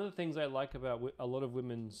 One of the things I like about a lot of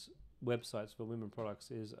women's websites for women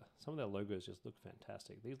products is some of their logos just look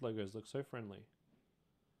fantastic. These logos look so friendly.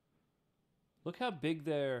 Look how big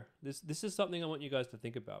they're... This is something I want you guys to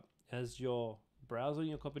think about. As you're browsing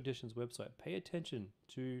your competition's website, pay attention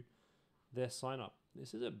to their sign up.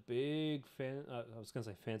 This is a big fan... I was going to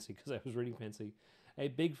say fancy because I was reading fancy. A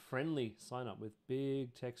big friendly sign up with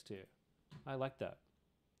big text here. I like that.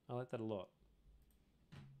 I like that a lot.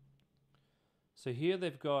 So here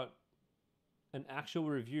they've got an actual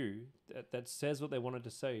review that says what they wanted to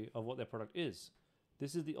say of what their product is.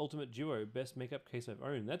 This is the Ultimate Duo best makeup case I've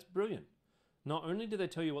owned. That's brilliant. Not only did they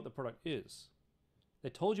tell you what the product is, they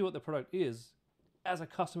told you what the product is as a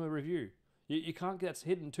customer review. You can't get... That's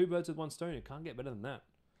hidden 2 birds with 1 stone. It can't get better than that.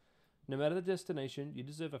 No matter the destination, you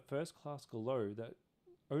deserve a first-class glow that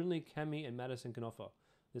only Cami and Madison can offer.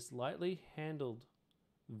 This lightly handled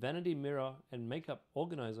vanity mirror and makeup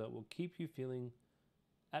organizer will keep you feeling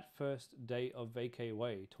at first day of vacay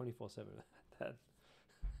way 24/7.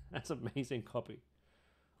 That's amazing copy.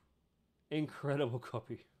 Incredible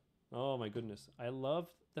copy. Oh my goodness. I love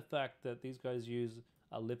the fact that these guys use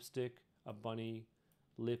a lipstick, a bunny,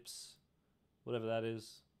 lips, whatever that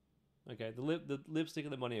is. Okay, the lipstick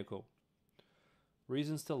and the bunny are cool.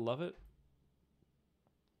 Reasons to love it.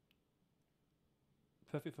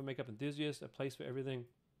 Perfect for makeup enthusiasts, a place for everything.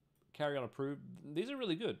 Carry on approved. These are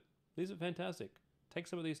really good. These are fantastic. Take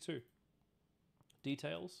some of these too.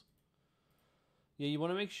 Details. Yeah, you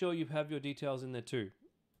want to make sure you have your details in there too.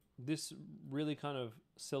 This really kind of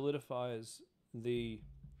solidifies the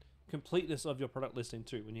completeness of your product listing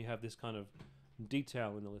too when you have this kind of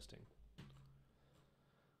detail in the listing.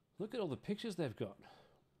 Look at all the pictures they've got.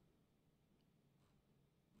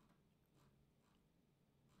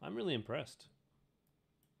 I'm really impressed.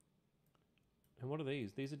 And what are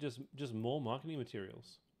these? These are just more marketing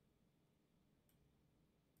materials.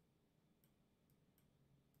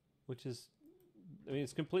 which is, I mean,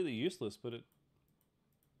 it's completely useless, but it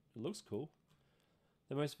looks cool.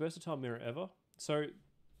 The most versatile mirror ever. So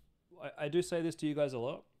I do say this to you guys a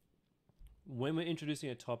lot. When we're introducing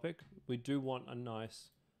a topic, we do want a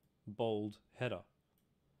nice, bold header.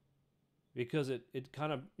 Because it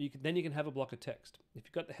kind of, then you can have a block of text. If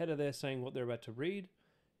you've got the header there saying what they're about to read,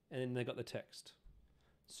 and then they got the text.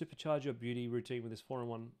 Supercharge your beauty routine with this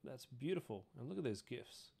 4-in-1. That's beautiful. And look at those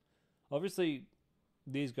GIFs. Obviously,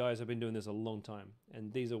 these guys have been doing this a long time,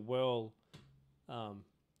 and these are well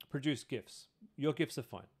produced GIFs. Your GIFs are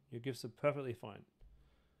fine. Your GIFs are perfectly fine.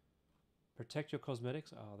 Protect your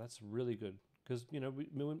cosmetics. Oh, that's really good. Because, you know,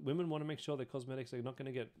 women want to make sure their cosmetics are not going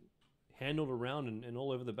to get handled around and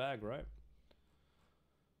all over the bag, right?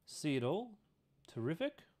 See it all.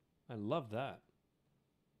 Terrific. I love that.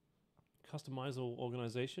 Customizable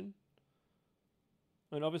organization.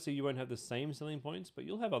 And obviously you won't have the same selling points, but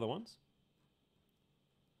you'll have other ones.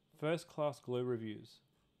 First class glow reviews.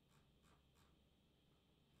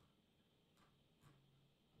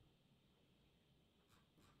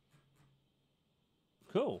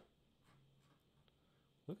 Cool.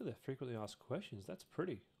 Look at the frequently asked questions. That's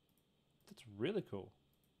pretty. That's really cool.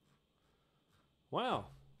 Wow.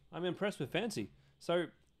 I'm impressed with Fancy. So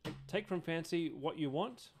take from Fancy what you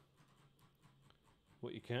want,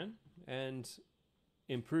 what you can, and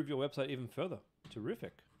improve your website even further.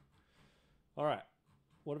 Terrific. All right.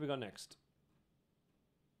 What have we got next?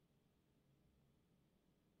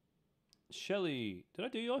 Shelly. Did I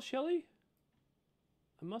do yours, Shelly?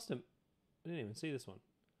 I must have. I didn't even see this one.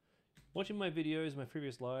 Watching my videos, my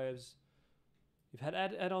previous lives. You've had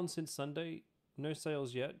add-ons since Sunday. No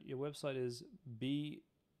sales yet. Your website is Be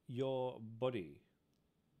Your Body.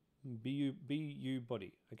 Be You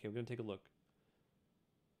Body. Okay, we're going to take a look.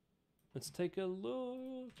 Let's take a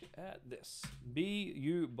look at this. Be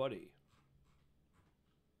You Body.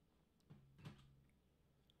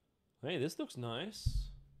 Hey, this looks nice.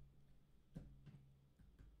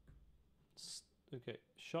 Okay,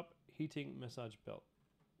 shop heating massage belt.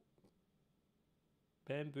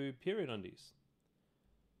 Bamboo period undies.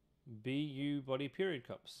 Be You Body period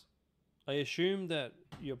cups. I assume that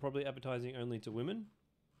you're probably advertising only to women.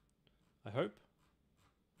 I hope.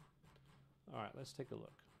 Alright, let's take a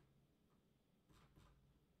look.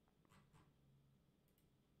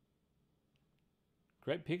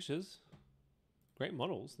 Great pictures. Great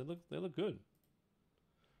models. They look good.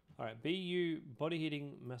 Alright, Be You Body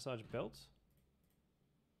Heating Massage Belt.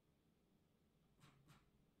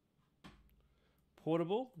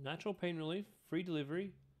 Portable, natural pain relief, free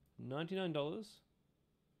delivery, $99.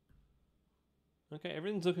 Okay,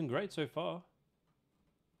 everything's looking great so far.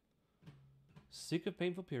 Sick of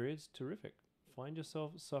painful periods, terrific. Find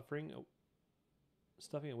yourself stuffing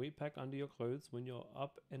a wheat pack under your clothes when you're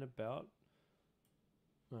up and about.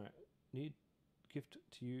 Alright, need gift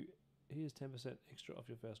to you. Here's 10% extra off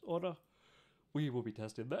your first order. We will be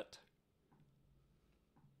testing that.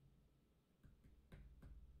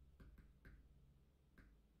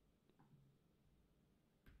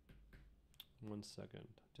 One second,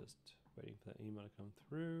 just waiting for that email to come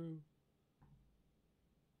through.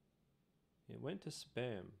 It went to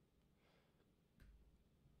spam.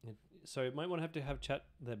 So you might want to have chat.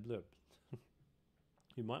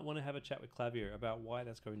 You might want to have a chat with Klaviyo about why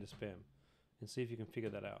that's going to spam, and see if you can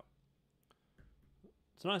figure that out.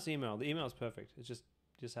 It's a nice email. The email is perfect. It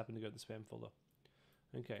just happened to go to the spam folder.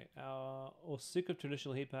 Okay. Or sick of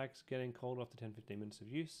traditional heat packs getting cold after 10-15 minutes of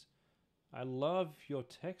use. I love your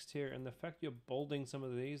text here, and the fact you're bolding some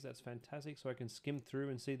of these, that's fantastic, so I can skim through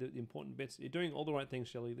and see the important bits. You're doing all the right things,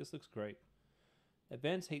 Shelley. This looks great.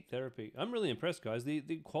 Advanced heat therapy. I'm really impressed, guys.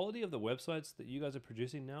 The quality of the websites that you guys are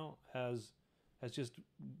producing now has just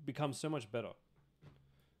become so much better.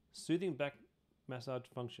 Soothing back massage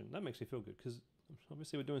function. That makes me feel good, because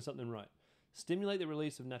obviously we're doing something right. Stimulate the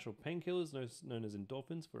release of natural painkillers, known as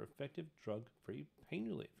endorphins, for effective drug-free pain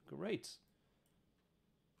relief. Great.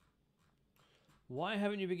 Why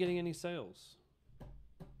haven't you been getting any sales?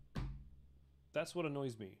 That's what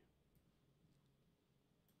annoys me.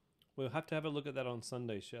 We'll have to have a look at that on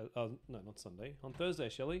Sunday. No, not Sunday. On Thursday,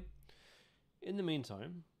 Shelley. In the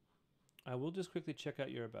meantime, I will just quickly check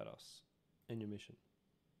out your About Us and your mission.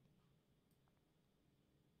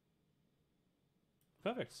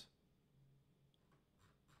 Perfect.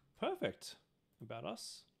 Perfect. About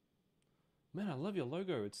Us. Man, I love your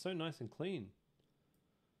logo. It's so nice and clean.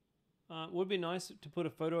 Would be nice to put a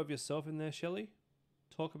photo of yourself in there, Shelley.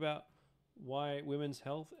 Talk about why women's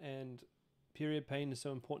health and period pain is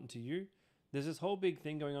so important to you. There's this whole big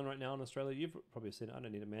thing going on right now in Australia. You've probably seen it. I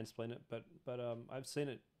don't need to mansplain it, but I've seen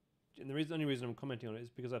it. And the only reason I'm commenting on it is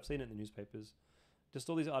because I've seen it in the newspapers. Just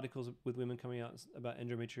all these articles with women coming out about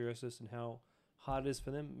endometriosis and how hard it is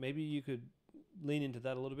for them. Maybe you could lean into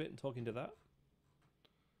that a little bit and talk into that.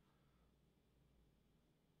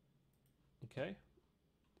 Okay.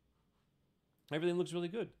 Everything looks really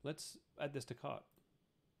good. Let's add this to cart.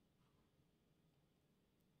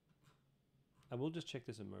 I will just check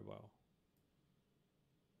this in mobile.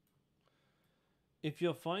 If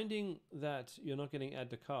you're finding that you're not getting add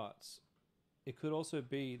to carts, it could also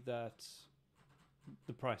be that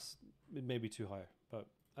the price it may be too high. But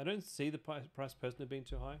I don't see the price personally being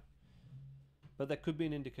too high. But that could be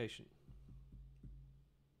an indication.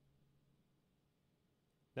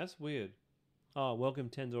 That's weird. Oh, welcome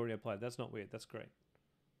 10's already applied. That's not weird. That's great.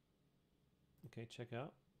 Okay, check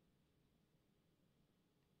out.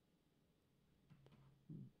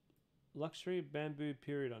 Luxury bamboo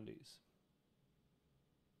period undies.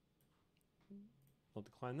 I'll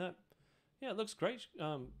decline that. Yeah, it looks great,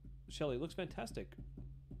 Shelley. It looks fantastic.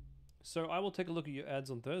 So I will take a look at your ads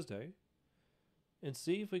on Thursday and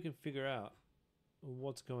see if we can figure out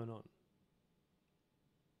what's going on.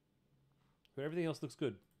 But everything else looks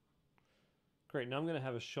good. Great, now I'm going to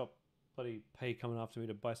have a shop bloody pay coming after me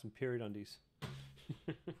to buy some period undies.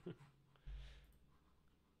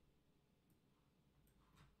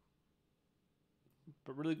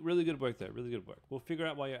 But really good work there. Really good work. We'll figure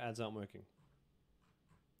out why your ads aren't working.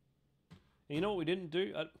 And you know what we didn't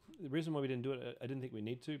do? The reason why we didn't do it, I didn't think we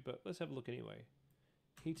need to, but let's have a look anyway.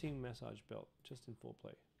 Heating massage belt, just in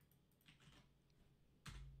foreplay.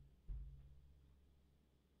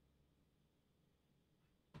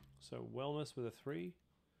 So wellness with a 3.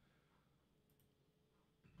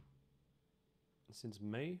 Since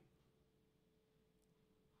May.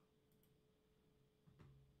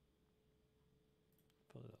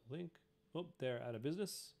 Follow that link. Oh, they're out of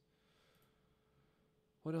business.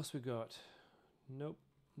 What else we got? Nope.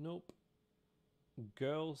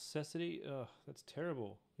 Girl Cecity. Ugh, that's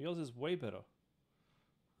terrible. Yours is way better.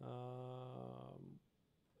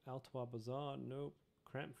 Altois Bazaar. Nope.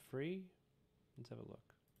 Cramp free. Let's have a look.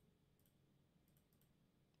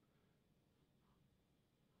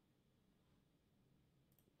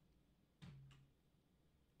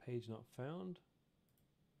 Page not found.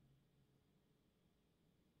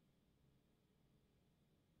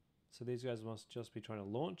 So these guys must just be trying to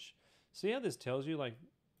launch. See how this tells you, like,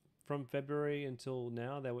 from February until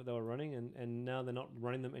now they were running, and now they're not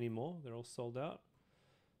running them anymore. They're all sold out,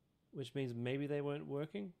 which means maybe they weren't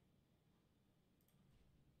working.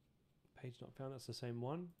 Page not found, that's the same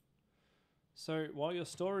one. So while your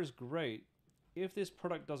store is great, if this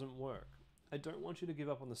product doesn't work, I don't want you to give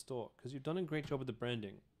up on the store, because you've done a great job with the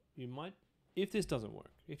branding. You might, if this doesn't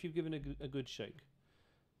work, if you've given a good shake,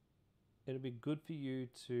 it'll be good for you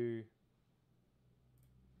to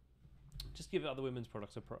just give other women's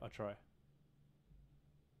products a try.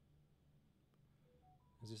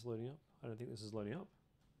 Is this loading up? I don't think this is loading up.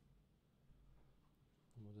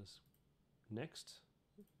 And we'll just next.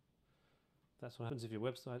 That's what happens if your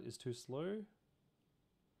website is too slow.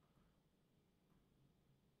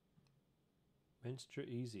 Menstrua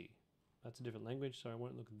Easy. That's a different language, so I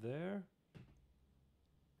won't look there.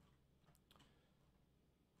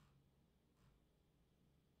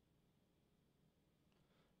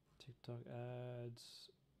 TikTok ads.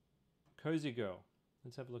 Cozy Girl.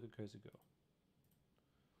 Let's have a look at Cozy Girl.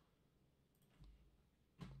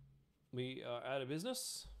 We are out of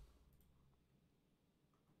business.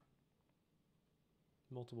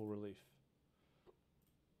 Multiple relief.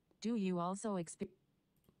 Do you also experience?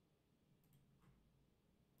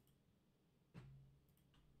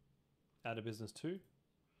 Out of business too?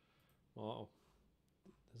 Wow.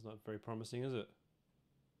 That's not very promising, is it?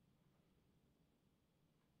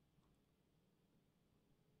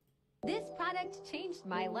 This product changed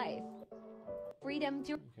my life. Freedom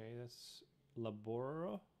to... Okay, that's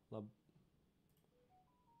Labora.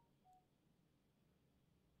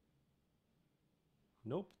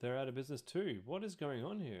 Nope, they're out of business too. What is going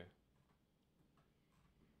on here?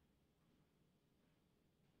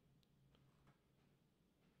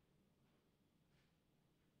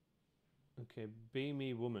 Okay, Be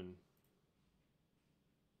Me Woman.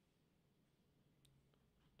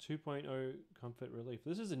 2.0 Comfort Relief.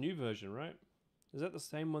 This is a new version, right? Is that the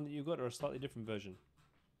same one that you got or a slightly different version?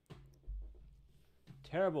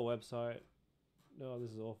 Terrible website. No,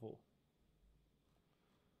 this is awful.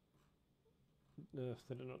 Ugh,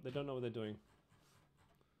 they don't know what they're doing.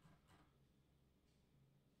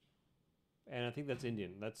 And I think that's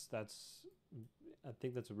Indian. I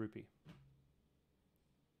think that's a rupee.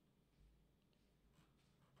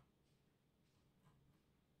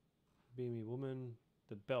 Be Me Woman.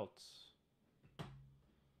 The belts.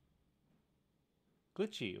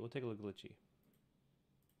 Glitchy. We'll take a look at Glitchy.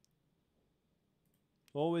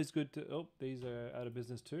 Always good to... Oh, these are out of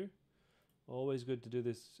business too. Always good to do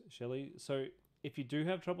this, Shelley. So if you do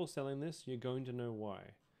have trouble selling this, you're going to know why.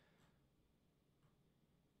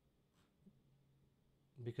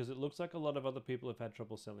 Because it looks like a lot of other people have had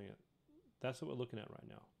trouble selling it. That's what we're looking at right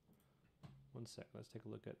now. One sec. Let's take a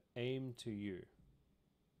look at aim to you.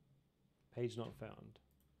 Page not found.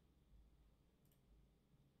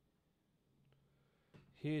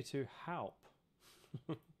 Here to help.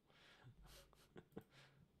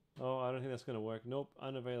 Oh, I don't think that's going to work. Nope,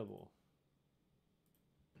 unavailable.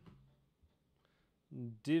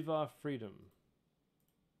 Diva Freedom.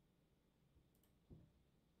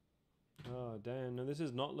 Oh, damn. No, this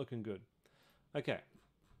is not looking good. Okay.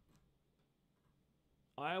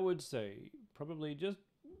 I would say probably just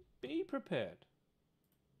be prepared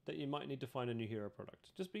that you might need to find a new hero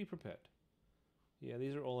product. Just be prepared. Yeah,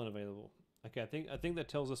 these are all unavailable. Okay, I think that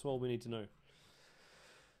tells us all we need to know.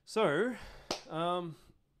 So,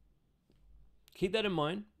 keep that in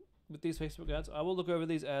mind with these Facebook ads. I will look over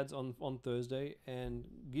these ads on Thursday and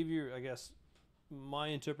give you, I guess, my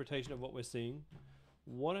interpretation of what we're seeing.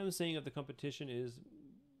 What I'm seeing of the competition is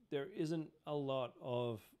there isn't a lot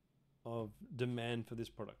of demand for this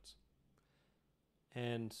product.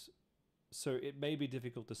 And so it may be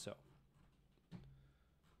difficult to sell.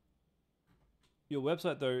 Your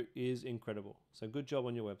website, though, is incredible. So good job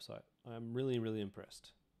on your website. I'm really, really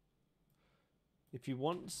impressed. If you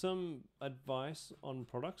want some advice on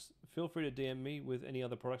products, feel free to DM me with any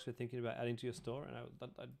other products you're thinking about adding to your store, and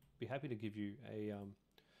I'd be happy to give you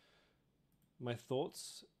my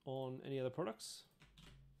thoughts on any other products.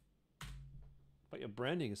 But your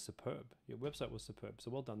branding is superb. Your website was superb,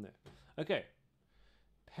 so well done there. Okay,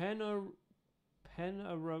 what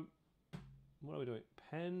are we doing?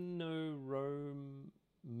 Panoramic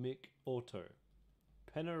Auto.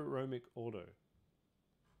 Panoramic Auto.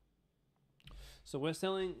 So we're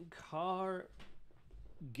selling car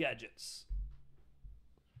gadgets.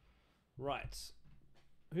 Right.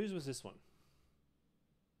 Whose was this one?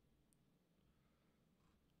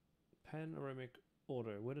 Panoramic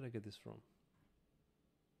Auto. Where did I get this from?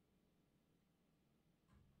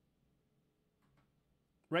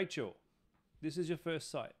 Rachel, this is your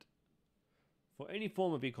first site for any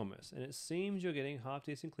form of e-commerce, and it seems you're getting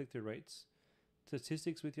half-decent click-through rates,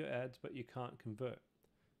 statistics with your ads, but you can't convert.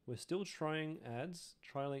 We're still trialing ads,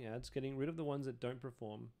 getting rid of the ones that don't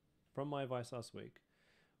perform from my advice last week.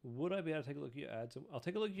 Would I be able to take a look at your ads? I'll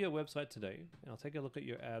take a look at your website today, and I'll take a look at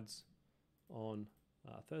your ads on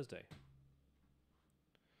Thursday.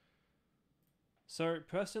 So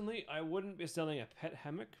personally, I wouldn't be selling a pet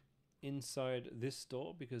hammock inside this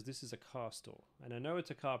store because this is a car store. And I know it's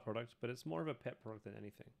a car product, but it's more of a pet product than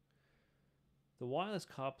anything. The wireless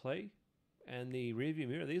CarPlay and the rear view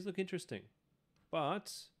mirror, these look interesting.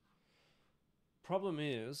 But problem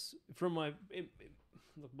is, from my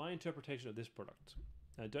interpretation of this product,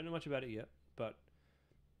 I don't know much about it yet, but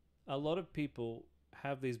a lot of people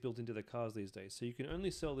have these built into their cars these days. So you can only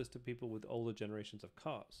sell this to people with older generations of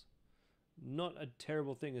cars. Not a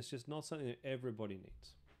terrible thing. It's just not something that everybody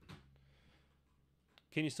needs.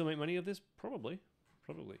 Can you still make money of this? Probably.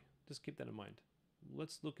 Just keep that in mind.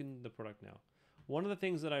 Let's look in the product now. One of the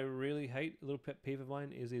things that I really hate, a little pet peeve of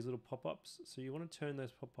mine, is these little pop-ups. So you want to turn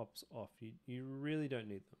those pop-ups off. You really don't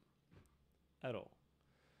need them at all.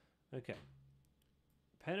 Okay.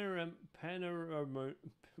 Panoramic.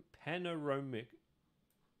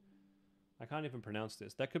 I can't even pronounce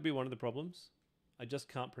this. That could be one of the problems. I just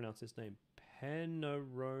can't pronounce this name.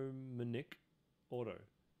 Panoramic Auto.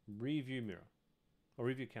 Review mirror. Or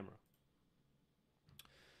review camera.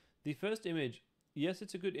 The first image, yes,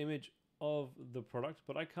 it's a good image of the product,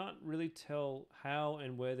 but I can't really tell how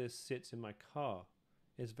and where this sits in my car.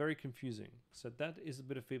 It's very confusing. So that is a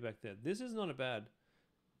bit of feedback there. This is not a bad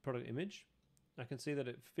product image. I can see that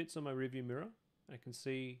it fits on my review mirror. I can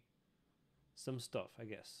see some stuff, I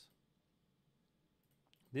guess.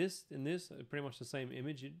 This and this are pretty much the same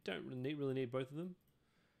image. You don't really need both of them.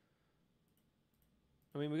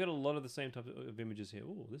 I mean, we got a lot of the same type of images here.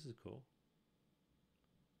 Oh, this is cool.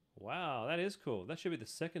 Wow, that is cool. That should be the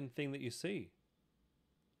second thing that you see.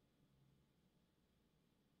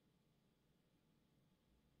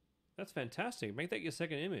 That's fantastic. Make that your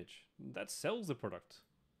second image. That sells the product.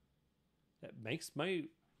 That makes my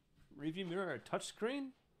review mirror a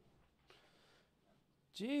touchscreen?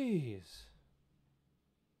 Jeez.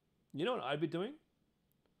 You know what I'd be doing?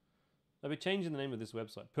 I'd be changing the name of this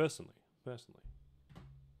website, personally.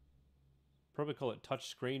 Probably call it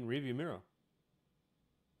Touchscreen Review Mirror.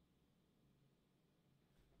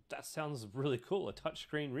 That sounds really cool, a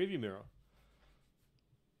touchscreen review mirror.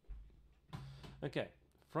 Okay,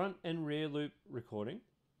 front and rear loop recording,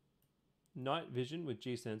 night vision with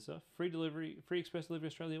G sensor, free delivery, free express delivery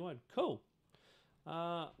Australia wide. Cool.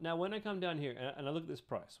 Now when I come down here and I look at this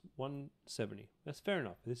price, $170. That's fair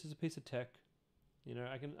enough. This is a piece of tech. You know,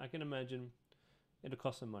 I can imagine it'll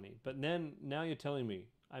cost some money. But then now you're telling me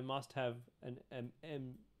I must have an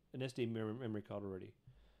SD memory card already,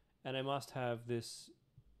 and I must have this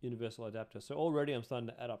universal adapter. So already I'm starting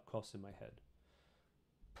to add up costs in my head.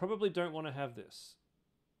 Probably don't want to have this,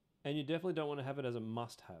 and you definitely don't want to have it as a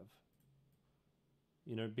must-have.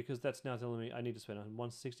 You know, because that's now telling me I need to spend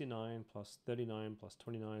 169 plus 39 plus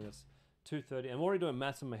 29. That's 230. I'm already doing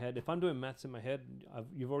maths in my head. If I'm doing maths in my head,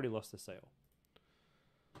 you've already lost the sale.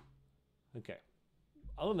 Okay.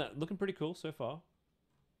 Other than that, looking pretty cool so far.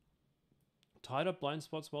 Tied up blind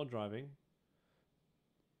spots while driving.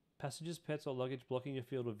 Passengers, pets, or luggage blocking your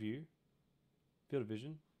field of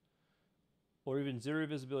vision, or even zero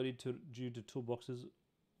visibility due to toolboxes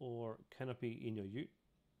or canopy in your ute.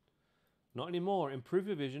 Not anymore. Improve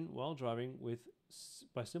your vision while driving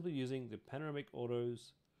by simply using the Panoramic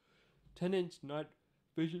Auto's 10-inch night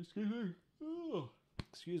vision.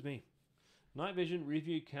 Excuse me. Night vision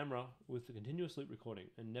review camera with the continuous loop recording,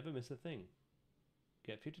 and never miss a thing.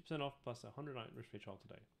 Get 50% off plus a 100-night risk-free trial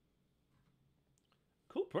today.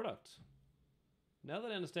 Cool product. Now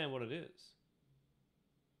that I understand what it is.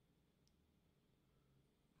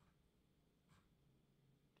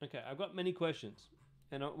 Okay, I've got many questions,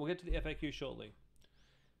 and we'll get to the FAQ shortly.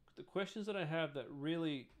 The questions that I have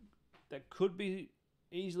that could be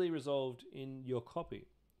easily resolved in your copy.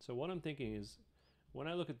 So what I'm thinking is, when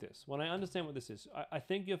I look at this, when I understand what this is, I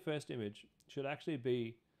think your first image should actually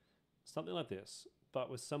be something like this, but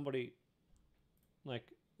with somebody, like,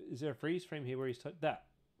 is there a freeze frame here where he's that?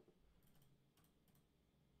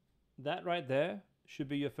 That right there should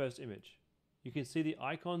be your first image. You can see the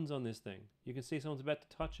icons on this thing. You can see someone's about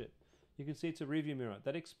to touch it. You can see it's a review mirror.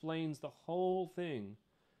 That explains the whole thing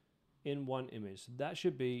in one image. So that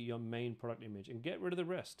should be your main product image, and get rid of the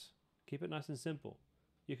rest. Keep it nice and simple.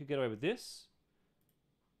 You could get away with this.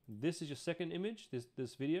 This is your second image,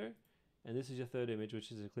 this video, and this is your third image,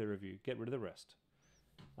 which is a clear review. Get rid of the rest.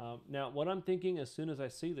 Now, what I'm thinking as soon as I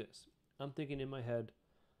see this, I'm thinking in my head,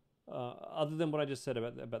 other than what I just said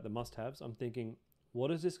about the must-haves, I'm thinking, what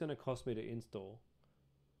is this going to cost me to install?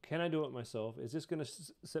 Can I do it myself? Is this going to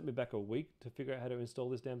set me back a week to figure out how to install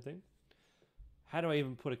this damn thing? How do I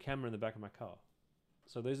even put a camera in the back of my car?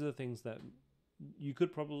 So those are the things that you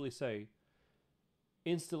could probably say,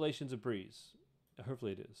 installation's a breeze.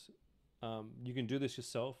 Hopefully it is. You can do this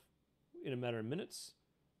yourself in a matter of minutes.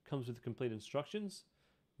 Comes with complete instructions.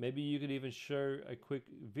 Maybe you could even show a quick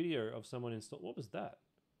video of someone install. What was that?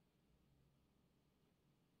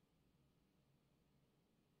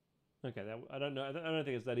 Okay, I don't know. I don't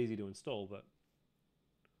think it's that easy to install, but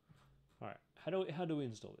all right. How do we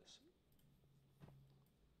install this?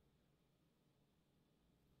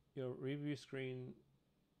 Your review screen.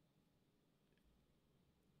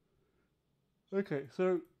 Okay,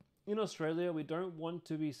 so in Australia, we don't want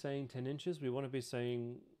to be saying 10 inches. We want to be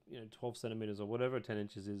saying 12 centimeters or whatever 10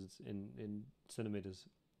 inches is in centimeters.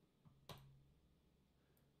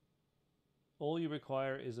 All you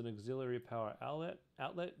require is an auxiliary power outlet.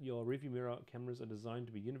 Your review mirror cameras are designed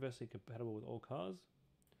to be universally compatible with all cars.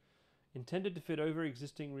 Intended to fit over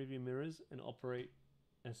existing review mirrors and operate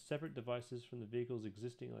as separate devices from the vehicle's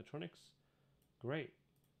existing electronics. Great.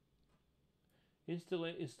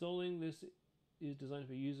 Installing this is designed to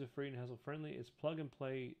be user-free and hassle-friendly. It's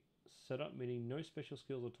plug-and-play setup, meaning no special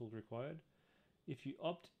skills or tools required. If you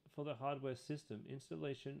opt for the hardware system,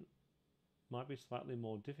 installation might be slightly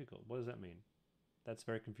more difficult. What does that mean? That's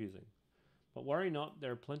very confusing. But worry not,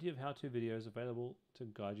 there are plenty of how-to videos available to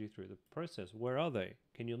guide you through the process. Where are they?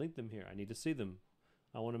 Can you link them here? I need to see them.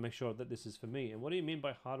 I want to make sure that this is for me. And what do you mean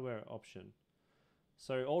by hardware option?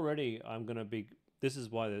 So already this is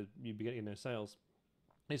why you'd be getting no sales.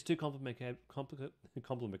 It's too complicated.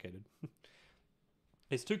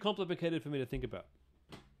 It's too complicated for me to think about.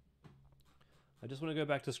 I just want to go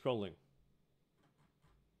back to scrolling.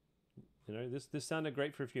 This sounded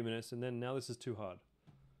great for a few minutes, and then now this is too hard.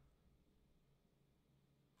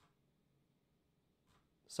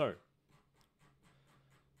 So,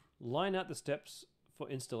 line out the steps for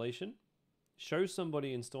installation. Show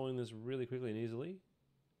somebody installing this really quickly and easily.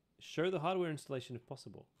 Show the hardware installation if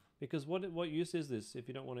possible. Because what use is this if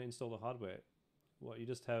you don't want to install the hardware? You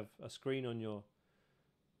just have a screen on your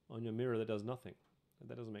mirror that does nothing.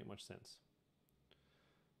 That doesn't make much sense.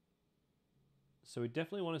 So we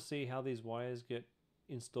definitely want to see how these wires get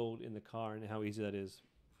installed in the car and how easy that is.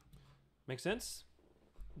 Make sense?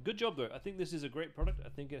 Good job though. I think this is a great product. I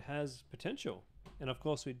think it has potential, and of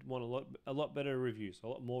course we'd want a lot better reviews, a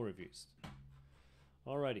lot more reviews.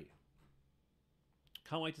 Alrighty.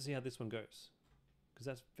 Can't wait to see how this one goes, because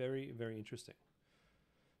that's very, very interesting.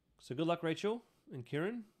 So good luck, Rachel and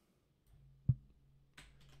Kieran.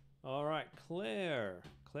 All right, Claire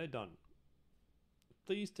Dunn.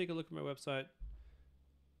 Please take a look at my website.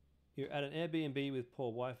 You're at an Airbnb with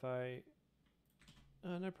poor Wi-Fi.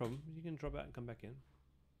 No problem. You can drop out and come back in.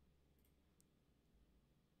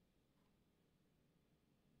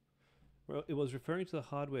 Well, it was referring to the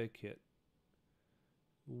hardware kit,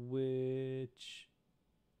 which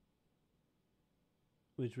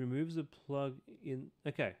removes the plug in.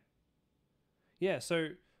 Okay. Yeah, so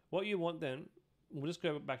what you want then, we'll just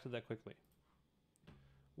go back to that quickly.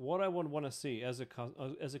 What I would want to see as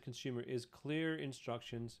a consumer is clear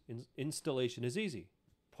instructions. Installation is easy.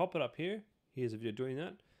 Pop it up here. Here's a video doing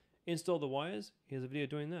that. Install the wires. Here's a video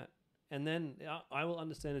doing that. And then I will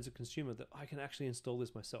understand as a consumer that I can actually install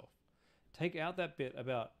this myself. Take out that bit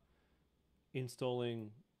about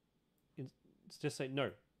installing. Just say,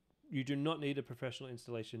 no, you do not need a professional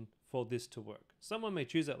installation for this to work. Someone may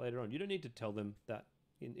choose that later on. You don't need to tell them that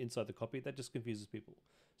inside the copy. That just confuses people.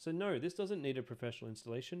 So no, this doesn't need a professional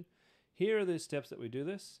installation. Here are the steps that we do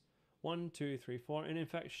this. 1, 2, 3, 4. And in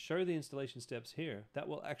fact, show the installation steps here. That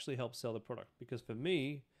will actually help sell the product. Because for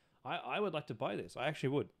me, I would like to buy this. I actually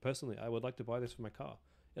would. Personally, I would like to buy this for my car.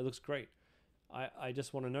 It looks great. I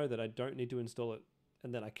just want to know that I don't need to install it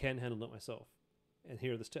and that I can handle it myself. And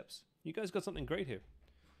here are the steps. You guys got something great here.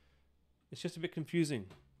 It's just a bit confusing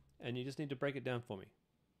and you just need to break it down for me.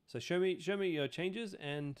 So show me your changes,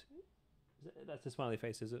 and that's a smiley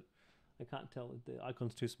face, is it? I can't tell. The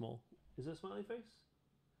icon's too small. Is it a smiley face?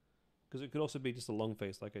 Because it could also be just a long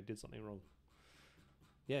face, like I did something wrong.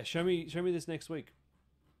 Yeah, show me this next week.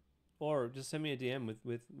 Or just send me a DM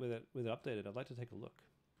with it updated. I'd like to take a look.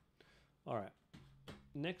 All right.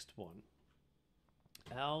 Next one.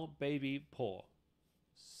 Our baby paw.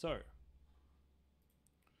 So,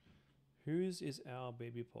 whose is our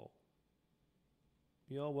baby paw?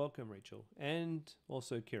 You're welcome, Rachel. And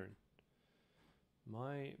also Kieran.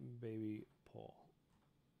 My baby paw.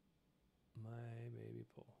 My baby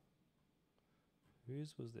paw.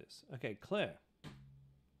 Whose was this? Okay, Claire.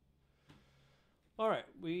 All right,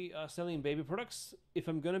 we are selling baby products. If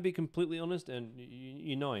I'm going to be completely honest, and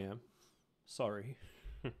you know I am, sorry,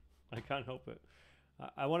 I can't help it.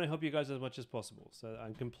 I want to help you guys as much as possible. So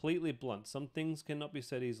I'm completely blunt. Some things cannot be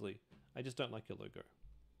said easily. I just don't like your logo.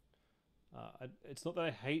 It's not that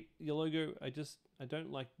I hate your logo. I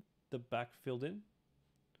don't like the back filled in.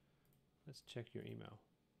 Let's check your email.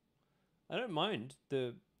 I don't mind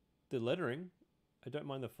the lettering. I don't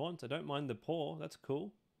mind the fonts. I don't mind the paw. That's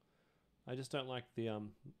cool. I just don't like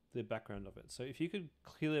the background of it. So if you could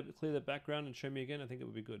clear the background and show me again, I think it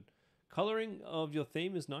would be good. Coloring of your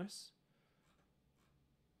theme is nice.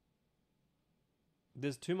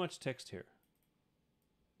 There's too much text here.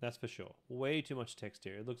 That's for sure. Way too much text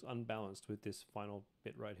here. It looks unbalanced with this final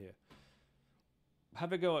bit right here.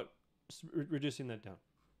 Have a go at reducing that down.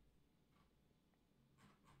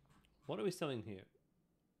 What are we selling here?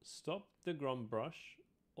 Stop the Grom brush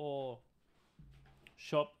or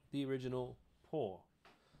shop the original paw.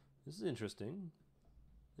 This is interesting.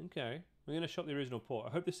 Okay, we're going to shop the original paw. I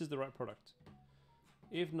hope this is the right product.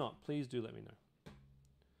 If not, please do let me know.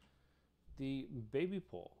 The baby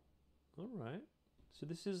paw. All right. So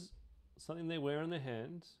this is something they wear on their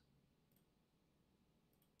hands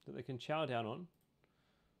that they can chow down on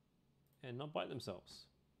and not bite themselves.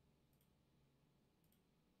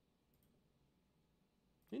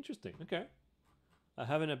 Interesting. Okay. I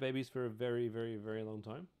haven't had babies for a very, very, very long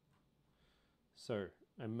time. So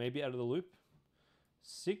I may be out of the loop.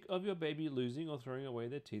 Sick of your baby losing or throwing away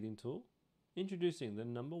their teething tool? Introducing the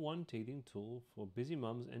 #1 teething tool for busy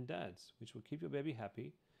mums and dads, which will keep your baby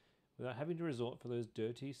happy without having to resort for those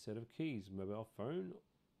dirty set of keys. Mobile phone?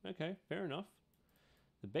 Okay, fair enough.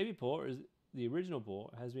 The baby paw, is the original paw,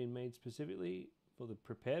 has been made specifically for the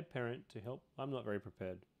prepared parent to help, I'm not very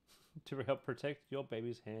prepared, to help protect your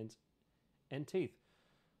baby's hands and teeth.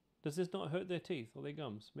 Does this not hurt their teeth or their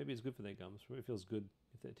gums? Maybe it's good for their gums. Maybe it feels good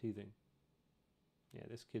if they're teething. Yeah,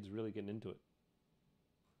 this kid's really getting into it.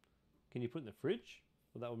 Can you put it in the fridge?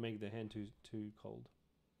 Well, that would make their hand too cold.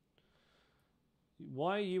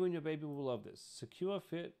 Why you and your baby will love this. Secure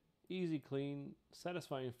fit, easy clean,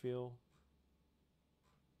 satisfying feel.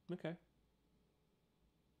 Okay.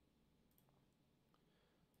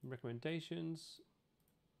 Recommendations.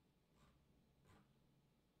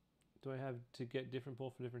 Do I have to get different paw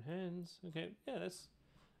for different hands? Okay, yeah, that's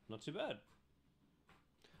not too bad.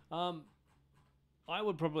 I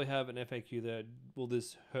would probably have an FAQ there. Will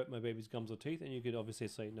this hurt my baby's gums or teeth? And you could obviously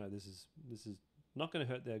say, no, this is not going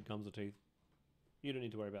to hurt their gums or teeth. You don't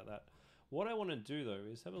need to worry about that. What I want to do though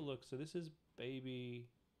is have a look. So this is baby.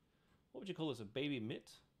 What would you call this? A baby mitt?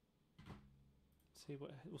 See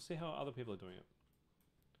what we'll see how other people are doing it.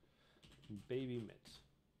 Baby mitt.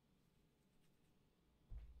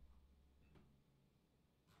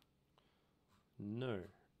 No.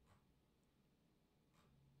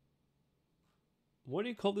 What do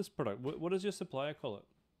you call this product? What does your supplier call it?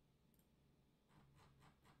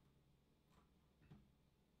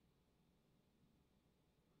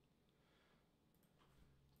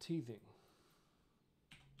 Teething.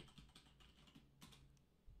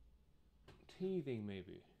 Teething,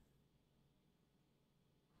 maybe.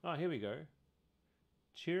 Ah, here we go.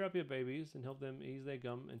 Cheer up your babies and help them ease their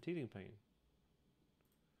gum and teething pain.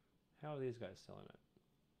 How are these guys selling it?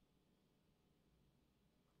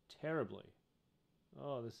 Terribly.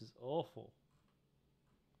 Oh, this is awful.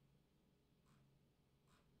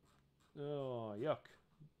 Oh, yuck.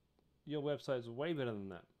 Your website's way better than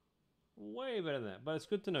that. Way better than that. But it's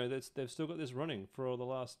good to know that they've still got this running for the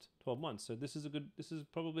last 12 months. So this is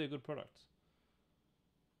probably a good product.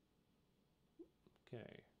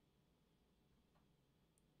 Okay.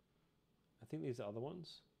 I think these are other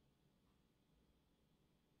ones.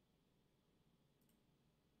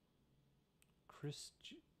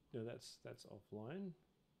 No, that's offline.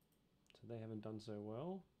 So they haven't done so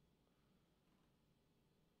well.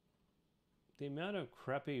 The amount of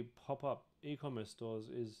crappy pop-up e-commerce stores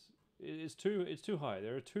is too high.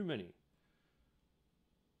 There are too many.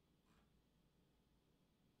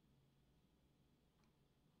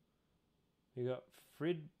 You got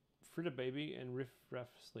Fritter Baby and Riff Raff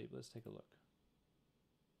Sleep. Let's take a look.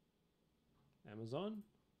 Amazon.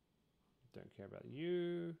 Don't care about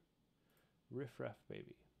you. Riff Raff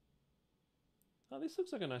Baby. Oh, this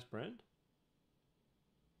looks like a nice brand.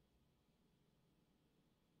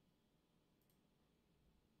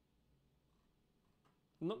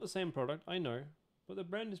 Not the same product, I know, but the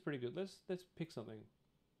brand is pretty good. Let's pick something.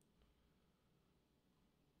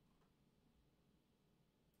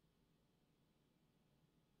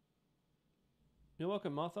 You're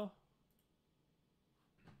welcome, Martha.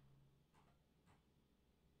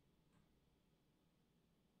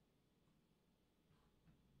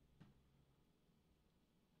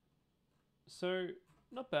 So,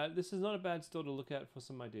 not bad. This is not a bad store to look at for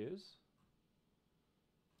some ideas.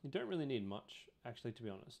 You don't really need much, actually, to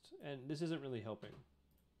be honest. And this isn't really helping.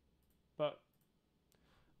 But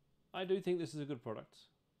I do think this is a good product.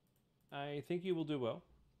 I think you will do well.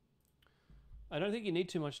 I don't think you need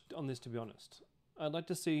too much on this, to be honest. I'd like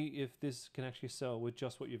to see if this can actually sell with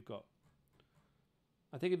just what you've got.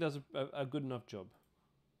 I think it does a good enough job.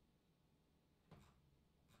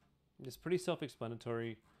 It's pretty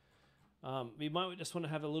self-explanatory. You might just want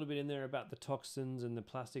to have a little bit in there about the toxins and the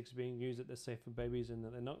plastics being used that they're safe for babies, and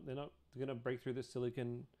that they're going to break through the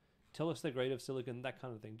silicon. Tell us the grade of silicon, that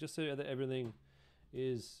kind of thing, just so that everything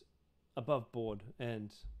is above board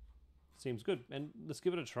and seems good. And let's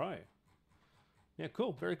give it a try. Yeah,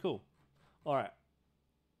 cool, very cool. All right,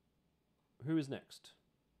 who is next?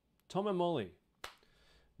 Tom and Molly.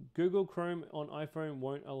 Google Chrome on iPhone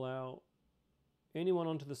won't allow anyone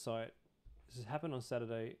onto the site. This has happened on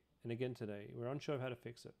Saturday. And again today, we're unsure of how to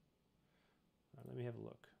fix it. All right, let me have a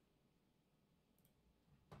look.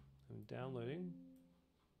 I'm downloading.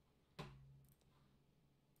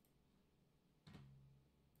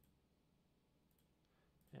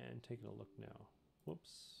 And taking a look now.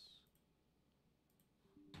 Whoops.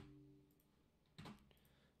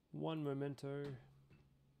 One memento.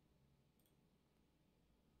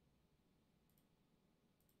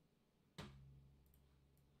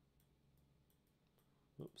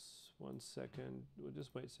 Oops, 1 second. We'll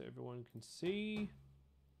just wait so everyone can see.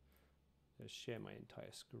 Let's share my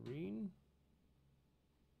entire screen.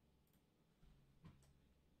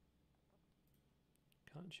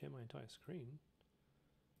 Can't share my entire screen.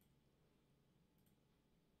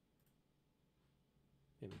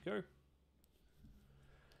 There we go.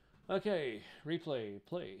 Okay, replay,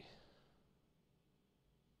 play.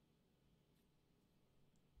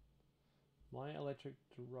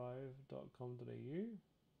 myelectricdrive.com.au.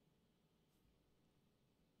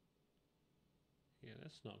 Yeah,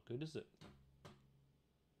 that's not good, is it?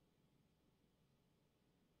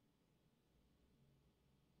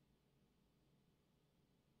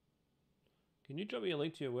 Can you drop me a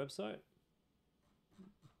link to your website?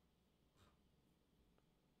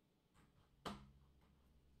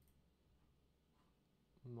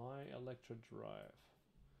 myelectrodrive.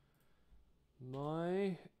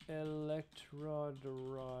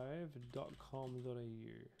 myelectrodrive.com.au.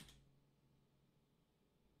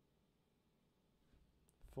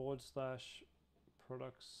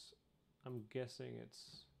 /products. I'm guessing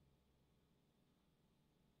it's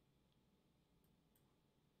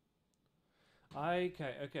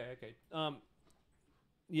okay.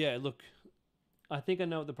 Yeah, look, I think I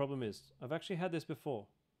know what the problem is. I've actually had this before.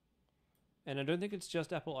 And I don't think it's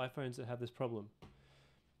just Apple iPhones that have this problem.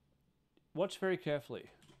 Watch very carefully.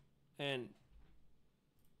 And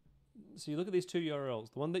so you look at these two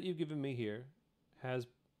URLs. The one that you've given me here has,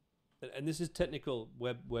 and this is technical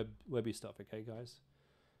webby stuff, okay, guys?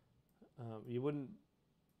 You wouldn't,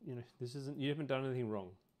 this isn't, you haven't done anything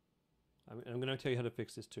wrong. I'm going to tell you how to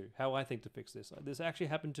fix this too. How I think to fix this. This actually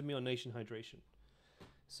happened to me on Nation Hydration.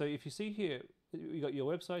 So if you see here, you got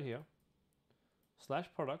your website here,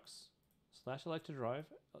 /products, /electrodrive,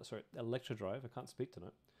 electrodrive, I can't speak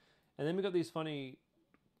tonight. And then we got these funny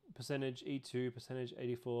 %E2,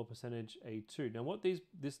 %84, %A2. Now what this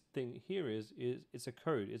thing here is it's a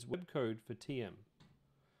code. It's web code for TM.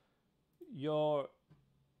 The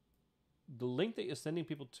link that you're sending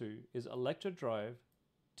people to is electrodrive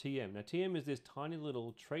TM. Now TM is this tiny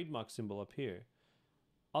little trademark symbol up here,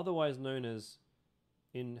 otherwise known as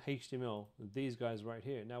in HTML, these guys right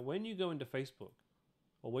here. Now when you go into Facebook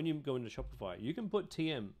or when you go into Shopify, you can put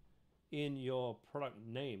TM in your product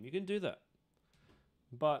name. You can do that.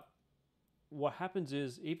 But what happens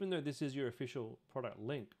is, even though this is your official product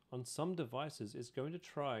link, on some devices it's going to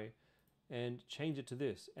try and change it to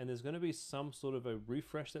this. And there's going to be some sort of a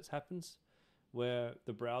refresh that happens where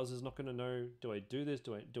the browser's not going to know, do I do this?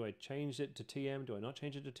 Do I change it to TM? Do I not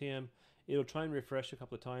change it to TM? It'll try and refresh a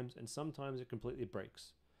couple of times, and sometimes it completely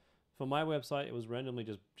breaks. For my website, it was randomly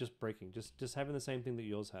just breaking, just having the same thing that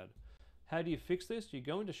yours had. How do you fix this? You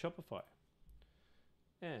go into Shopify.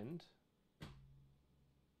 And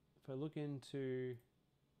if I look into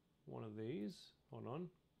one of these, hold on.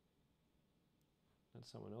 That's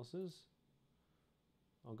someone else's.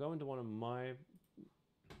 I'll go into one of my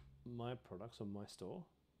products on my store.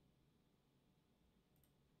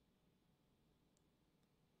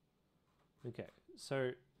 Okay,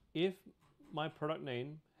 so if my product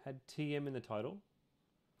name had TM in the title,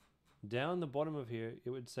 down the bottom of here, it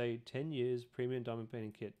would say 10 years premium diamond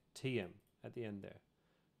painting kit, TM, at the end there.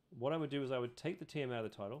 What I would do is I would take the TM out of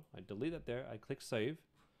the title, I'd delete that there, I'd click save.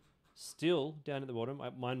 Still, down at the bottom,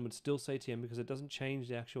 mine would still say TM because it doesn't change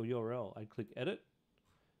the actual URL. I'd click edit,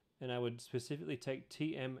 and I would specifically take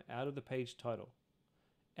TM out of the page title,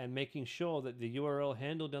 and making sure that the URL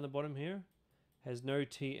handle down the bottom here has no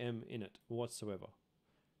TM in it whatsoever.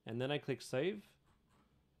 And then I click save,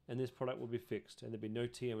 and this product will be fixed, and there'll be no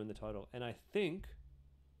TM in the title. And I think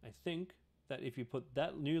that if you put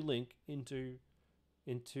that new link into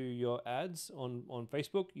your ads on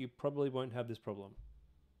Facebook, you probably won't have this problem.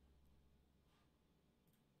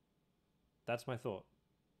 That's my thought.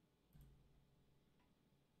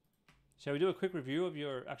 Shall we do a quick review of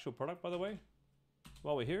your actual product, by the way,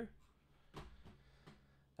 while we're here?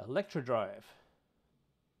 Electrodrive.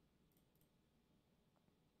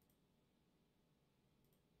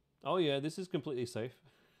 Oh yeah, this is completely safe.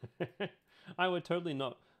 I would totally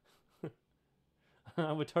not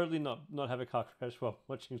not have a car crash while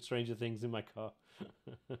watching Stranger Things in my car.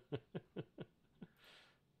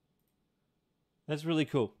 That's really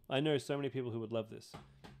cool. I know so many people who would love this.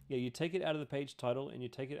 Yeah, you take it out of the page title and you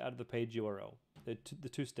take it out of the page URL. The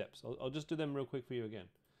two steps. I'll just do them real quick for you again.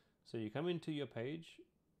 So you come into your page.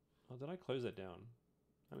 Oh, did I close that down?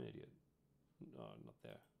 I'm an idiot. Oh, not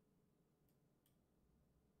there.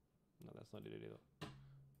 No, that's not it either.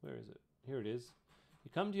 Where is it? Here it is. You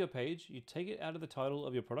come to your page, you take it out of the title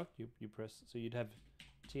of your product, you press, so you'd have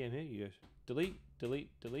TM here, you go delete, delete,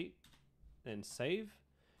 delete, and save,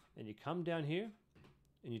 and you come down here,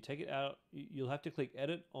 and you take it out, you'll have to click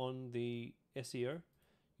edit on the SEO,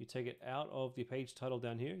 you take it out of the page title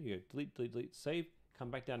down here, you go delete, delete, delete, save, come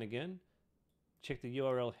back down again, check the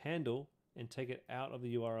URL handle, and take it out of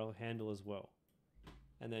the URL handle as well.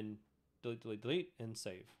 And then delete, delete, delete, and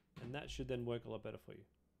save. And that should then work a lot better for you.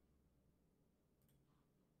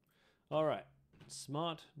 All right,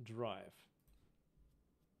 Smart Drive.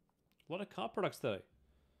 A lot of car products today.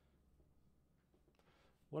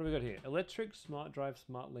 What have we got here? Electric Smart Drive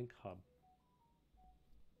Smart Link Hub.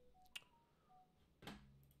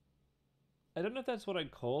 I don't know if that's what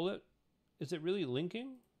I'd call it. Is it really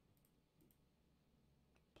linking?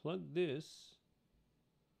 Plug this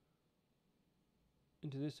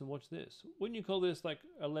into this and watch this. Wouldn't you call this like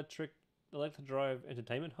Electrodrive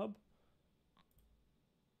Entertainment Hub?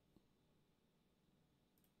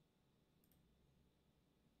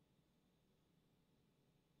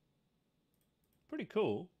 Pretty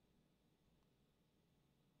cool.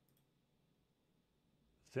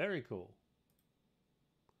 Very cool.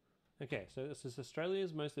 Okay, so this is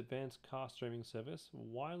Australia's most advanced car streaming service,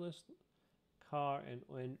 wireless car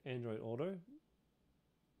and Android Auto.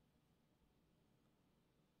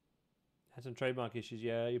 Had some trademark issues.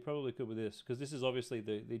 Yeah, you probably could with this, because this is obviously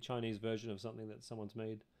the Chinese version of something that someone's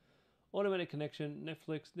made. Automatic connection,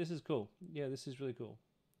 Netflix. This is cool. Yeah, this is really cool.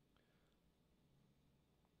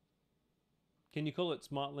 Can you call it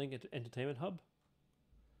Smart Link Entertainment Hub?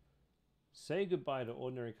 Say goodbye to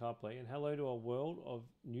ordinary CarPlay and hello to a world of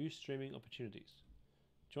new streaming opportunities.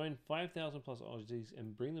 Join 5,000 plus Aussies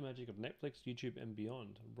and bring the magic of Netflix, YouTube, and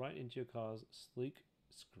beyond right into your car's sleek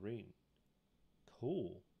screen.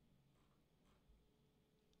 Cool.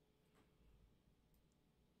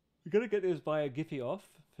 You're going to get this via Giphy off,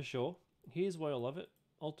 for sure. Here's why I love it.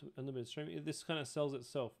 Ultimate unlimited streaming. This kind of sells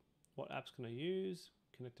itself. What apps can I use?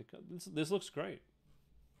 Connect to... This looks great.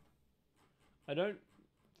 I don't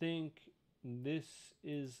think this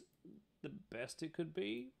is the best it could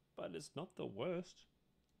be, but it's not the worst.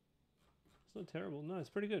 It's not terrible. No, it's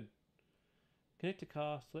pretty good. Connect to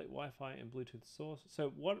car, select Wi-Fi and Bluetooth source.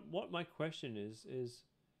 So what my question is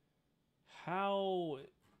how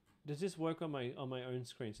does this work on my own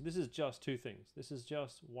screen? So this is just two things. This is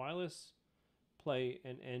just wireless play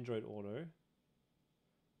and Android Auto.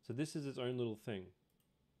 So this is its own little thing.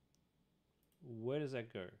 Where does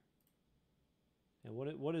that go? And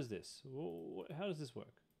what is this? How does this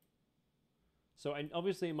work? So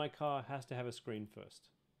obviously my car has to have a screen first.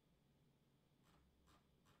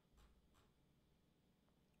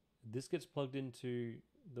 This gets plugged into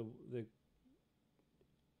the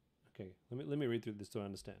okay, let me read through this so I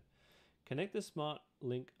understand. Connect the Smart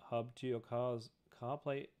Link hub to your car's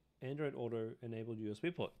CarPlay Android Auto enabled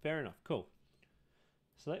USB port. Fair enough, cool.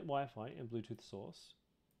 Select Wi-Fi and Bluetooth source.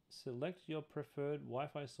 Select your preferred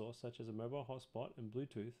Wi-Fi source such as a mobile hotspot and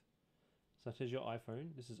Bluetooth such as your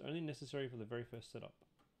iPhone. This is only necessary for the very first setup.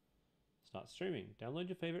 Start streaming. Download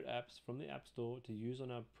your favorite apps from the App Store to use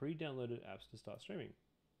on our pre-downloaded apps to start streaming.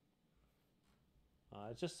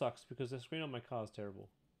 It just sucks because the screen on my car is terrible.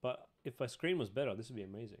 But if my screen was better, this would be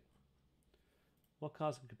amazing. What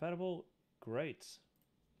cars are compatible? Great.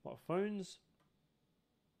 What phones?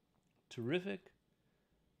 Terrific.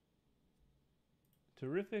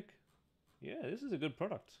 Terrific. Yeah, this is a good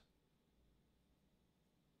product.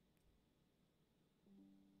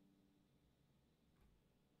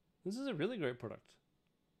 This is a really great product.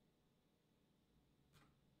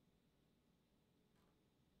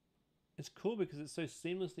 It's cool because it so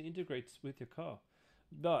seamlessly integrates with your car.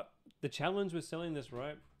 But the challenge with selling this,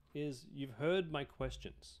 right, is you've heard my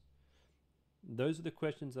questions. Those are the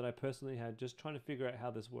questions that I personally had just trying to figure out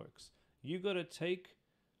how this works. You've got to take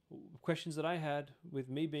questions that I had with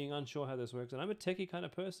me being unsure how this works, and I'm a techie kind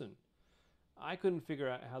of person. I couldn't figure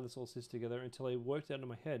out how this all sits together until I worked out in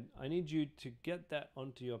my head. I need you to get that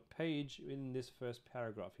onto your page in this first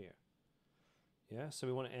paragraph here. Yeah, so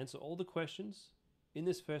we want to answer all the questions in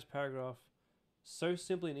this first paragraph so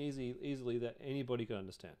simply and easily that anybody can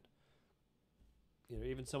understand. You know,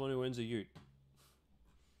 even someone who owns a ute.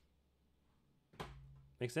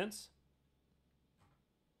 Make sense?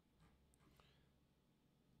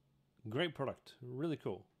 Great product. Really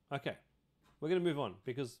cool. Okay. We're going to move on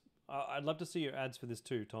because I'd love to see your ads for this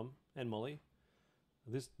too, Tom and Molly.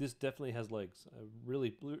 This definitely has legs. I'm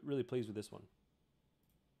really pleased with this one.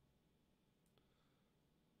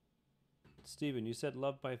 Stephen, you said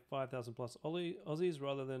loved by 5,000 plus Aussies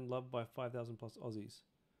rather than loved by 5,000 plus Aussies.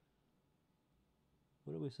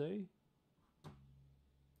 What did we say?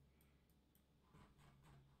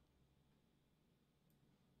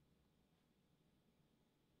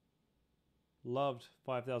 Loved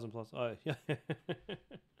 5,000 plus. Oh, yeah.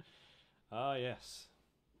 Ah, yes.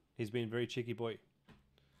 He's been a very cheeky boy.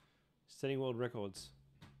 Setting world records.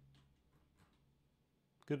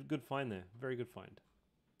 Good find there. Very good find.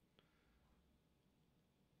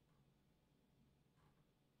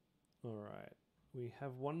 All right. We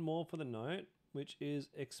have one more for the night, which is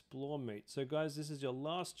Explore Mate. So guys, this is your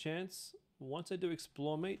last chance. Once I do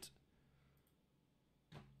Explore Mate,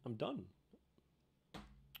 I'm done.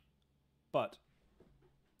 But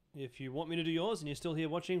if you want me to do yours and you're still here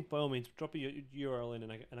watching, by all means, drop your URL in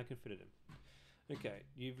and I can fit it in. Okay,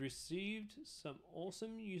 you've received some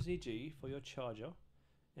awesome UCG for your charger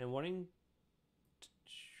and wanting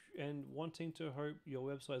to hope your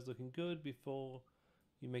website is looking good before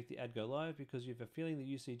you make the ad go live because you have a feeling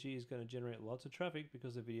the UCG is going to generate lots of traffic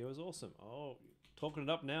because the video is awesome. Oh, talking it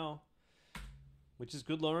up now, which is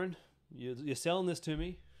good, Lauren. You're selling this to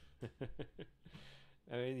me.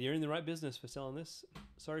 I mean, you're in the right business for selling this.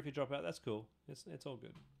 Sorry if you drop out. That's cool. It's all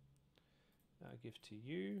good. Gift to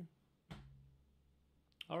you.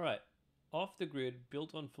 All right. Off the grid,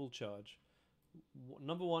 built on full charge.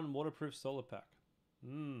 Number one, waterproof solar pack.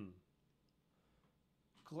 The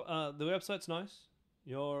website's nice.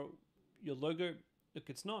 Your logo, look,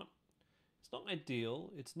 it's not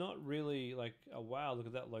ideal. It's not really like a wow, look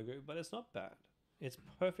at that logo, but it's not bad. It's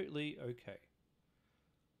perfectly okay.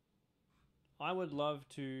 I would love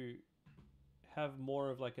to have more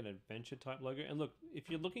of like an adventure type logo. And look, if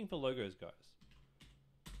you're looking for logos, guys,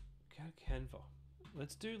 go to Canva.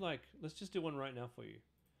 Let's just do one right now for you.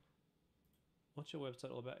 What's your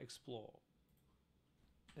website all about? Explore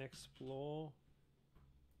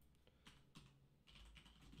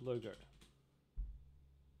logo.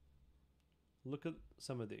 Look at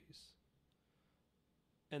some of these.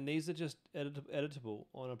 And these are just editable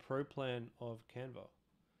on a pro plan of Canva.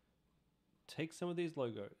 Take some of these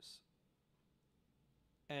logos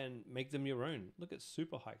and make them your own. Look at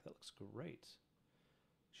Super Hike. That looks great.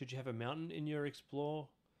 Should you have a mountain in your Explore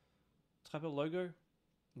type of logo?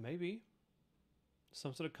 Maybe.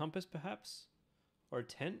 Some sort of compass, perhaps? Or a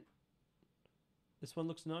tent? This one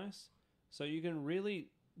looks nice. So you can really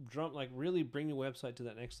really bring your website to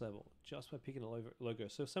that next level just by picking a logo.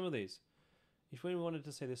 So some of these, if we wanted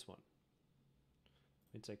to say this one,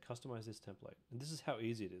 we'd say customize this template. And this is how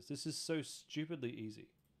easy it is. This is so stupidly easy.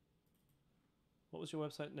 What was your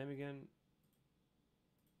website name again?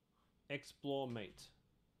 Explore Mate.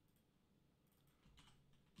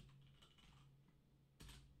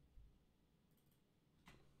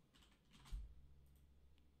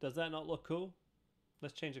 Does that not look cool?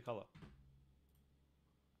 Let's change the color.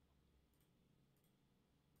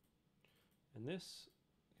 And this,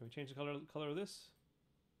 can we change the color of this?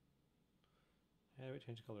 How do we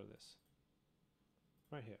change the color of this?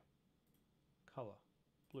 Right here. Color,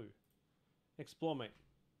 blue. Explore Mate.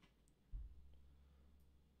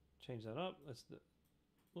 Change that up.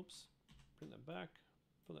 Oops. Bring that back.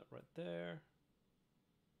 Put that right there.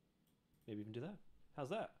 Maybe even do that. How's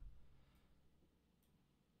that?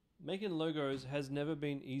 Making logos has never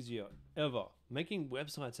been easier, ever. Making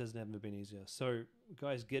websites has never been easier. So,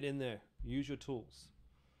 guys, get in there. Use your tools.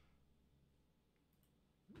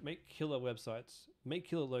 Make killer websites. Make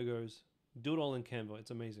killer logos. Do it all in Canva.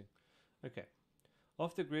 It's amazing. Okay.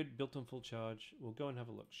 Off the grid, built on full charge. We'll go and have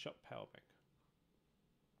a look. Shop Power Bank.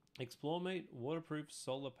 Explore Mate, waterproof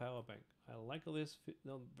solar power bank. I like all this.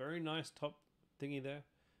 Very nice top thingy there.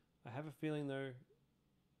 I have a feeling, though...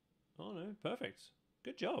 Oh, no. Perfect.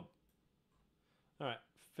 Good job. All right.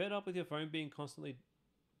 Fed up with your phone being constantly...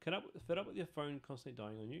 Fed up with your phone constantly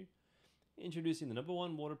dying on you? Introducing the number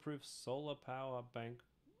one waterproof solar power bank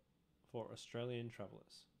for Australian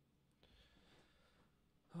travellers.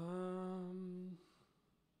 I'm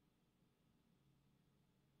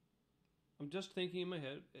just thinking in my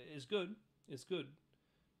head. It's good. It's good.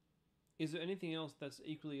 Is there anything else that's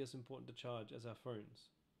equally as important to charge as our phones?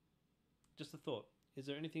 Just a thought. Is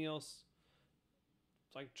there anything else...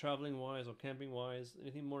 like traveling wise or camping wise,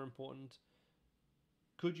 anything more important?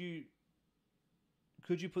 Could you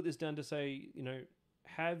put this down to say,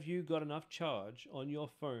 have you got enough charge on your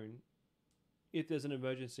phone if there's an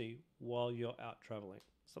emergency while you're out traveling?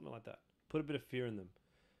 Something like that. Put a bit of fear in them.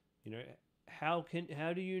 How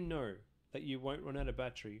do you know that you won't run out of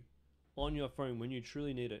battery on your phone when you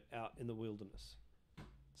truly need it out in the wilderness?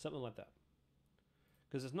 Something like that.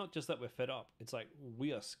 Because it's not just that we're fed up. It's like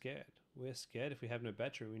we are scared. We're scared if we have no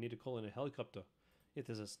battery. We need to call in a helicopter. If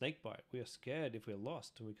there's a snake bite, we are scared if we're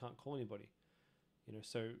lost and we can't call anybody.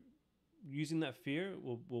 So using that fear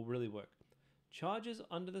will really work. Charges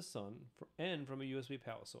under the sun and from a USB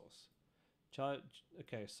power source.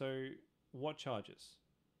 Okay, so what charges?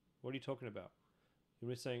 What are you talking about?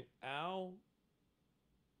 You're saying our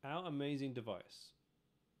amazing device.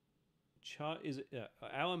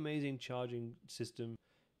 Our amazing charging system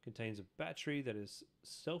contains a battery that is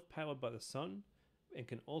self-powered by the sun and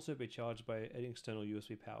can also be charged by an external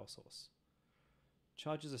USB power source.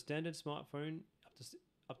 Charges a standard smartphone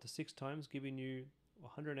up to 6 times, giving you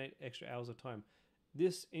 108 extra hours of time.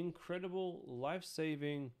 This incredible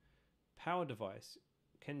life-saving power device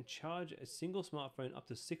can charge a single smartphone up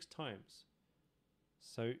to 6 times.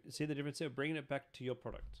 So see the difference there? Bringing it back to your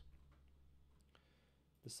product.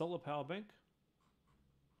 The solar power bank,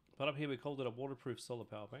 but up here we called it a waterproof solar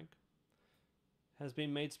power bank, has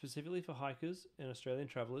been made specifically for hikers and Australian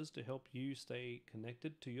travellers to help you stay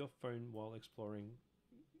connected to your phone while exploring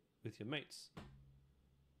with your mates.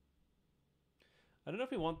 I don't know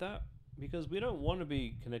if we want that, because we don't want to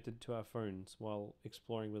be connected to our phones while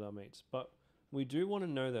exploring with our mates, but we do want to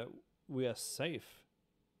know that we are safe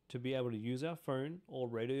to be able to use our phone or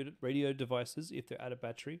radio devices if they're out of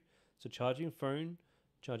battery. So charging phone,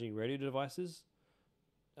 charging radio devices,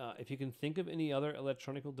 If you can think of any other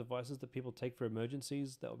electronic devices that people take for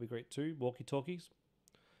emergencies, that would be great too. Walkie-talkies.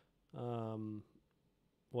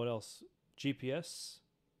 What else? GPS.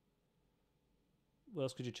 What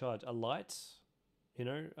else could you charge? A light.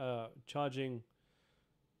 Charging.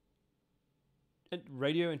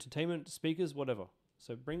 Radio, entertainment, speakers, whatever.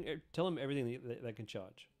 So tell them everything that they can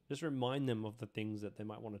charge. Just remind them of the things that they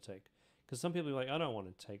might want to take. Because some people are like, I don't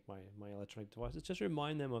want to take my electronic devices. Just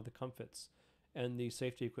remind them of the comforts and the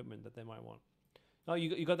safety equipment that they might want. Oh,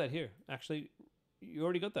 you got that here. Actually, you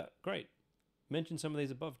already got that. Great. Mention some of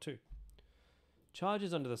these above too.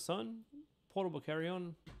 Chargers under the sun, portable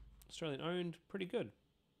carry-on, Australian owned, pretty good.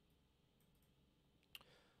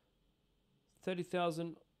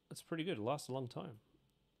 30,000, that's pretty good. It lasts a long time.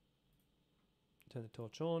 Turn the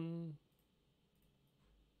torch on.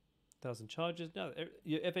 1,000 charges. Now,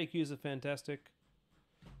 your FAQs are fantastic.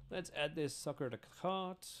 Let's add this sucker to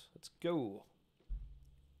cart. Let's go.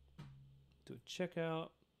 Do a checkout.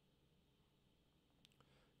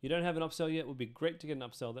 You don't have an upsell yet. It would be great to get an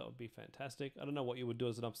upsell. That would be fantastic. I don't know what you would do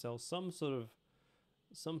as an upsell. Some sort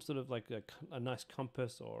of like a nice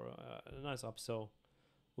compass or a nice upsell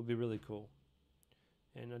would be really cool.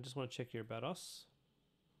 And I just want to check here about us.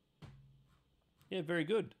 Yeah, very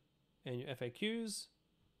good. And your FAQs.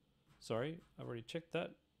 Sorry, I've already checked that.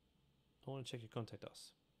 I want to check your contact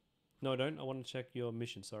us. No, I don't. I want to check your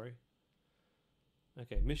mission, sorry.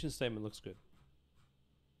 Okay, mission statement looks good.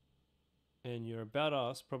 And your about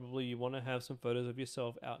us, probably you want to have some photos of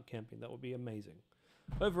yourself out camping. That would be amazing.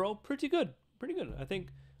 Overall, pretty good. Pretty good. I think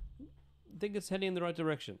it's heading in the right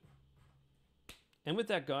direction. And with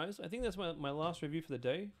that, guys, I think that's my last review for the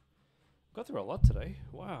day. Got through a lot today.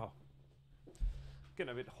 Wow.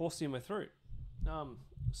 Getting a bit horsey in my throat.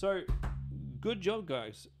 So, good job,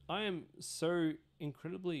 guys. I am so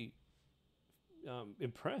incredibly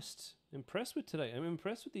impressed with today. I'm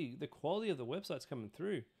impressed with the quality of the websites coming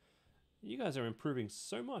through. You guys are improving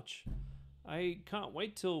so much. I can't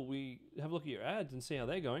wait till we have a look at your ads and see how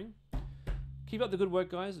they're going. Keep up the good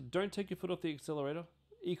work, guys. Don't take your foot off the accelerator.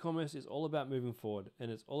 E-commerce is all about moving forward, and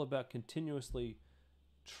it's all about continuously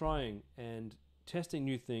trying and testing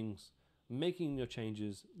new things, making your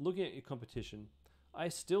changes, looking at your competition. I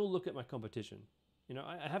still look at my competition.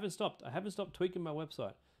 I haven't stopped. I haven't stopped tweaking my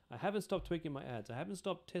website. I haven't stopped tweaking my ads. I haven't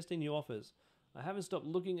stopped testing new offers. I haven't stopped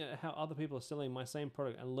looking at how other people are selling my same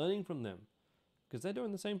product and learning from them, because they're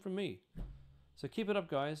doing the same from me. So keep it up,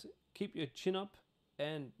 guys. Keep your chin up,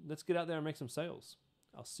 and let's get out there and make some sales.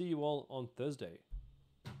 I'll see you all on Thursday.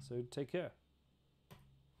 So take care.